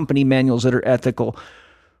 There's company manuals that are ethical.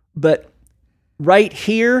 But right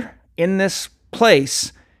here in this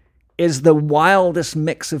place is the wildest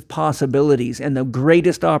mix of possibilities and the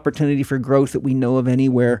greatest opportunity for growth that we know of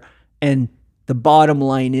anywhere. And the bottom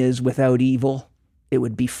line is, without evil, it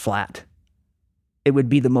would be flat. It would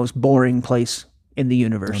be the most boring place in the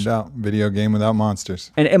universe. No doubt. Video game without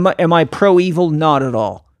monsters. And am I pro-evil? Not at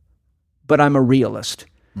all. But I'm a realist.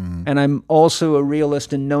 Mm-hmm. And I'm also a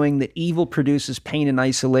realist in knowing that evil produces pain and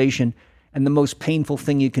isolation. And the most painful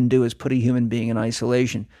thing you can do is put a human being in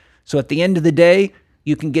isolation. So at the end of the day,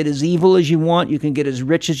 you can get as evil as you want, you can get as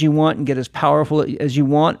rich as you want, and get as powerful as you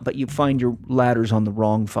want, but you find your ladder's on the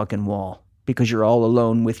wrong fucking wall because you're all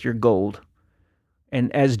alone with your gold.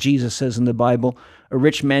 And as Jesus says in the Bible, a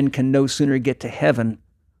rich man can no sooner get to heaven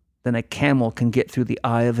than a camel can get through the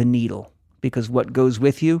eye of a needle, because what goes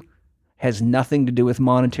with you has nothing to do with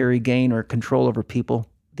monetary gain or control over people.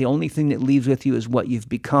 The only thing that leaves with you is what you've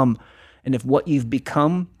become. And if what you've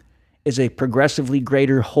become is a progressively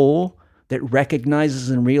greater whole that recognizes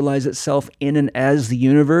and realizes itself in and as the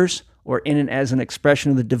universe, or in and as an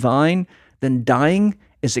expression of the divine, then dying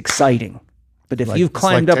is exciting. But if you've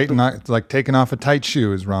climbed up... It's like taking off a tight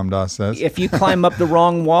shoe, as Ram Dass says. If you climb up the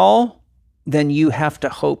wrong wall, then you have to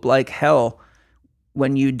hope like hell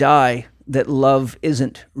when you die that love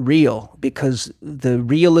isn't real, because the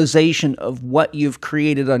realization of what you've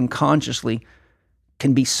created unconsciously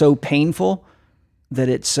can be so painful that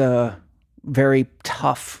it's a very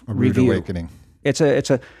tough rude review. Awakening. It's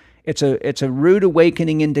a rude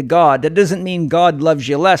awakening into God. That doesn't mean God loves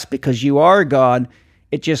you less because you are God.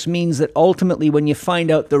 It just means that ultimately when you find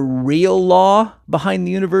out the real law behind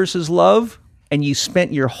the universe's love, and you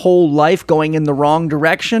spent your whole life going in the wrong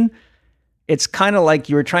direction, it's kind of like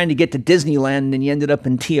you were trying to get to Disneyland and you ended up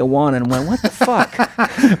in Tijuana and went, what the fuck?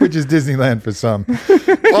 Which is Disneyland for some.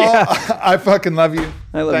 Well, I fucking love you.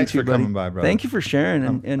 I love Thanks you too, for buddy. coming by, brother. Thank you for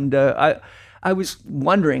sharing. And I was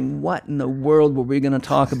wondering what in the world were we going to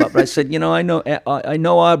talk about, but I said, I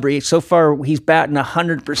know Aubrey. So far, he's batting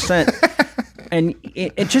 100%. And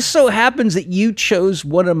it just so happens that you chose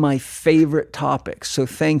one of my favorite topics. So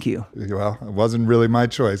thank you. Well, it wasn't really my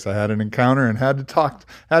choice. I had an encounter and had to talk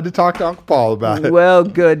to Uncle Paul about it. Well,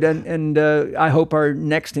 good. And I hope our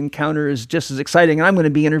next encounter is just as exciting. And I'm going to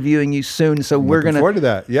be interviewing you soon. So we're going to... Looking forward to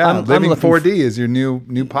that. Yeah. Living 4D is your new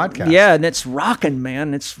podcast. Yeah. And it's rocking,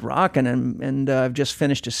 man. It's rocking. And I've just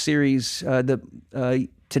finished a series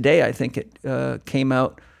today. I think it came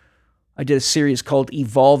out. I did a series called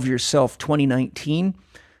Evolve Yourself 2019.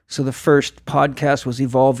 So the first podcast was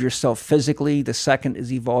Evolve Yourself physically. The second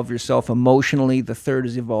is Evolve Yourself emotionally. The third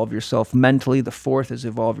is Evolve Yourself mentally. The fourth is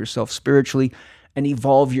Evolve Yourself spiritually. And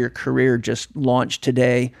Evolve Your Career just launched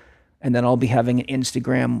today. And then I'll be having an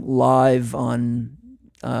Instagram live on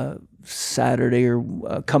Saturday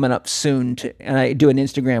or coming up soon. And I do an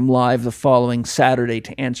Instagram live the following Saturday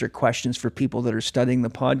to answer questions for people that are studying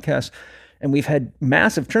the podcast. And we've had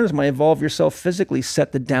massive turns. My Evolve Yourself physically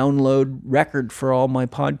set the download record for all my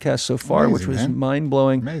podcasts so far, which was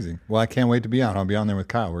mind-blowing. Amazing. Well, I can't wait to be on. I'll be on there with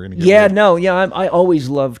Kyle. We're going to get I always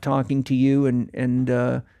love talking to you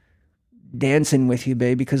and dancing with you,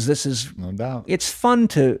 babe, because this is... No doubt. It's fun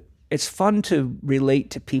to relate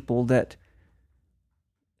to people that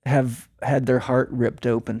have had their heart ripped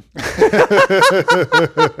open.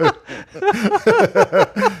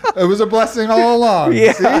 It was a blessing all along.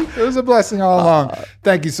 Yeah. See? It was a blessing all along.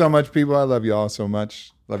 Thank you so much, people. I love you all so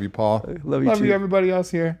much. Love you, Paul. Love you too. You, everybody else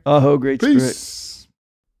here. Oh, great Peace. Spirit.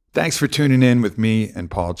 Thanks for tuning in with me and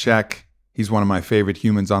Paul Chek. He's one of my favorite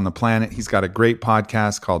humans on the planet. He's got a great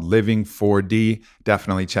podcast called Living 4D.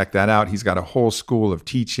 Definitely check that out. He's got a whole school of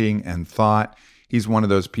teaching and thought. He's one of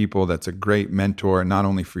those people that's a great mentor, not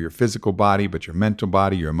only for your physical body, but your mental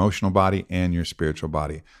body, your emotional body, and your spiritual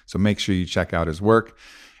body. So make sure you check out his work.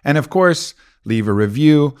 And of course, leave a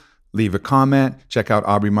review, leave a comment, check out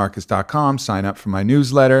aubreymarcus.com, sign up for my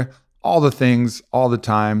newsletter, all the things, all the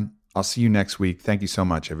time. I'll see you next week. Thank you so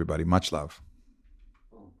much, everybody. Much love.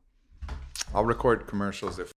 I'll record commercials if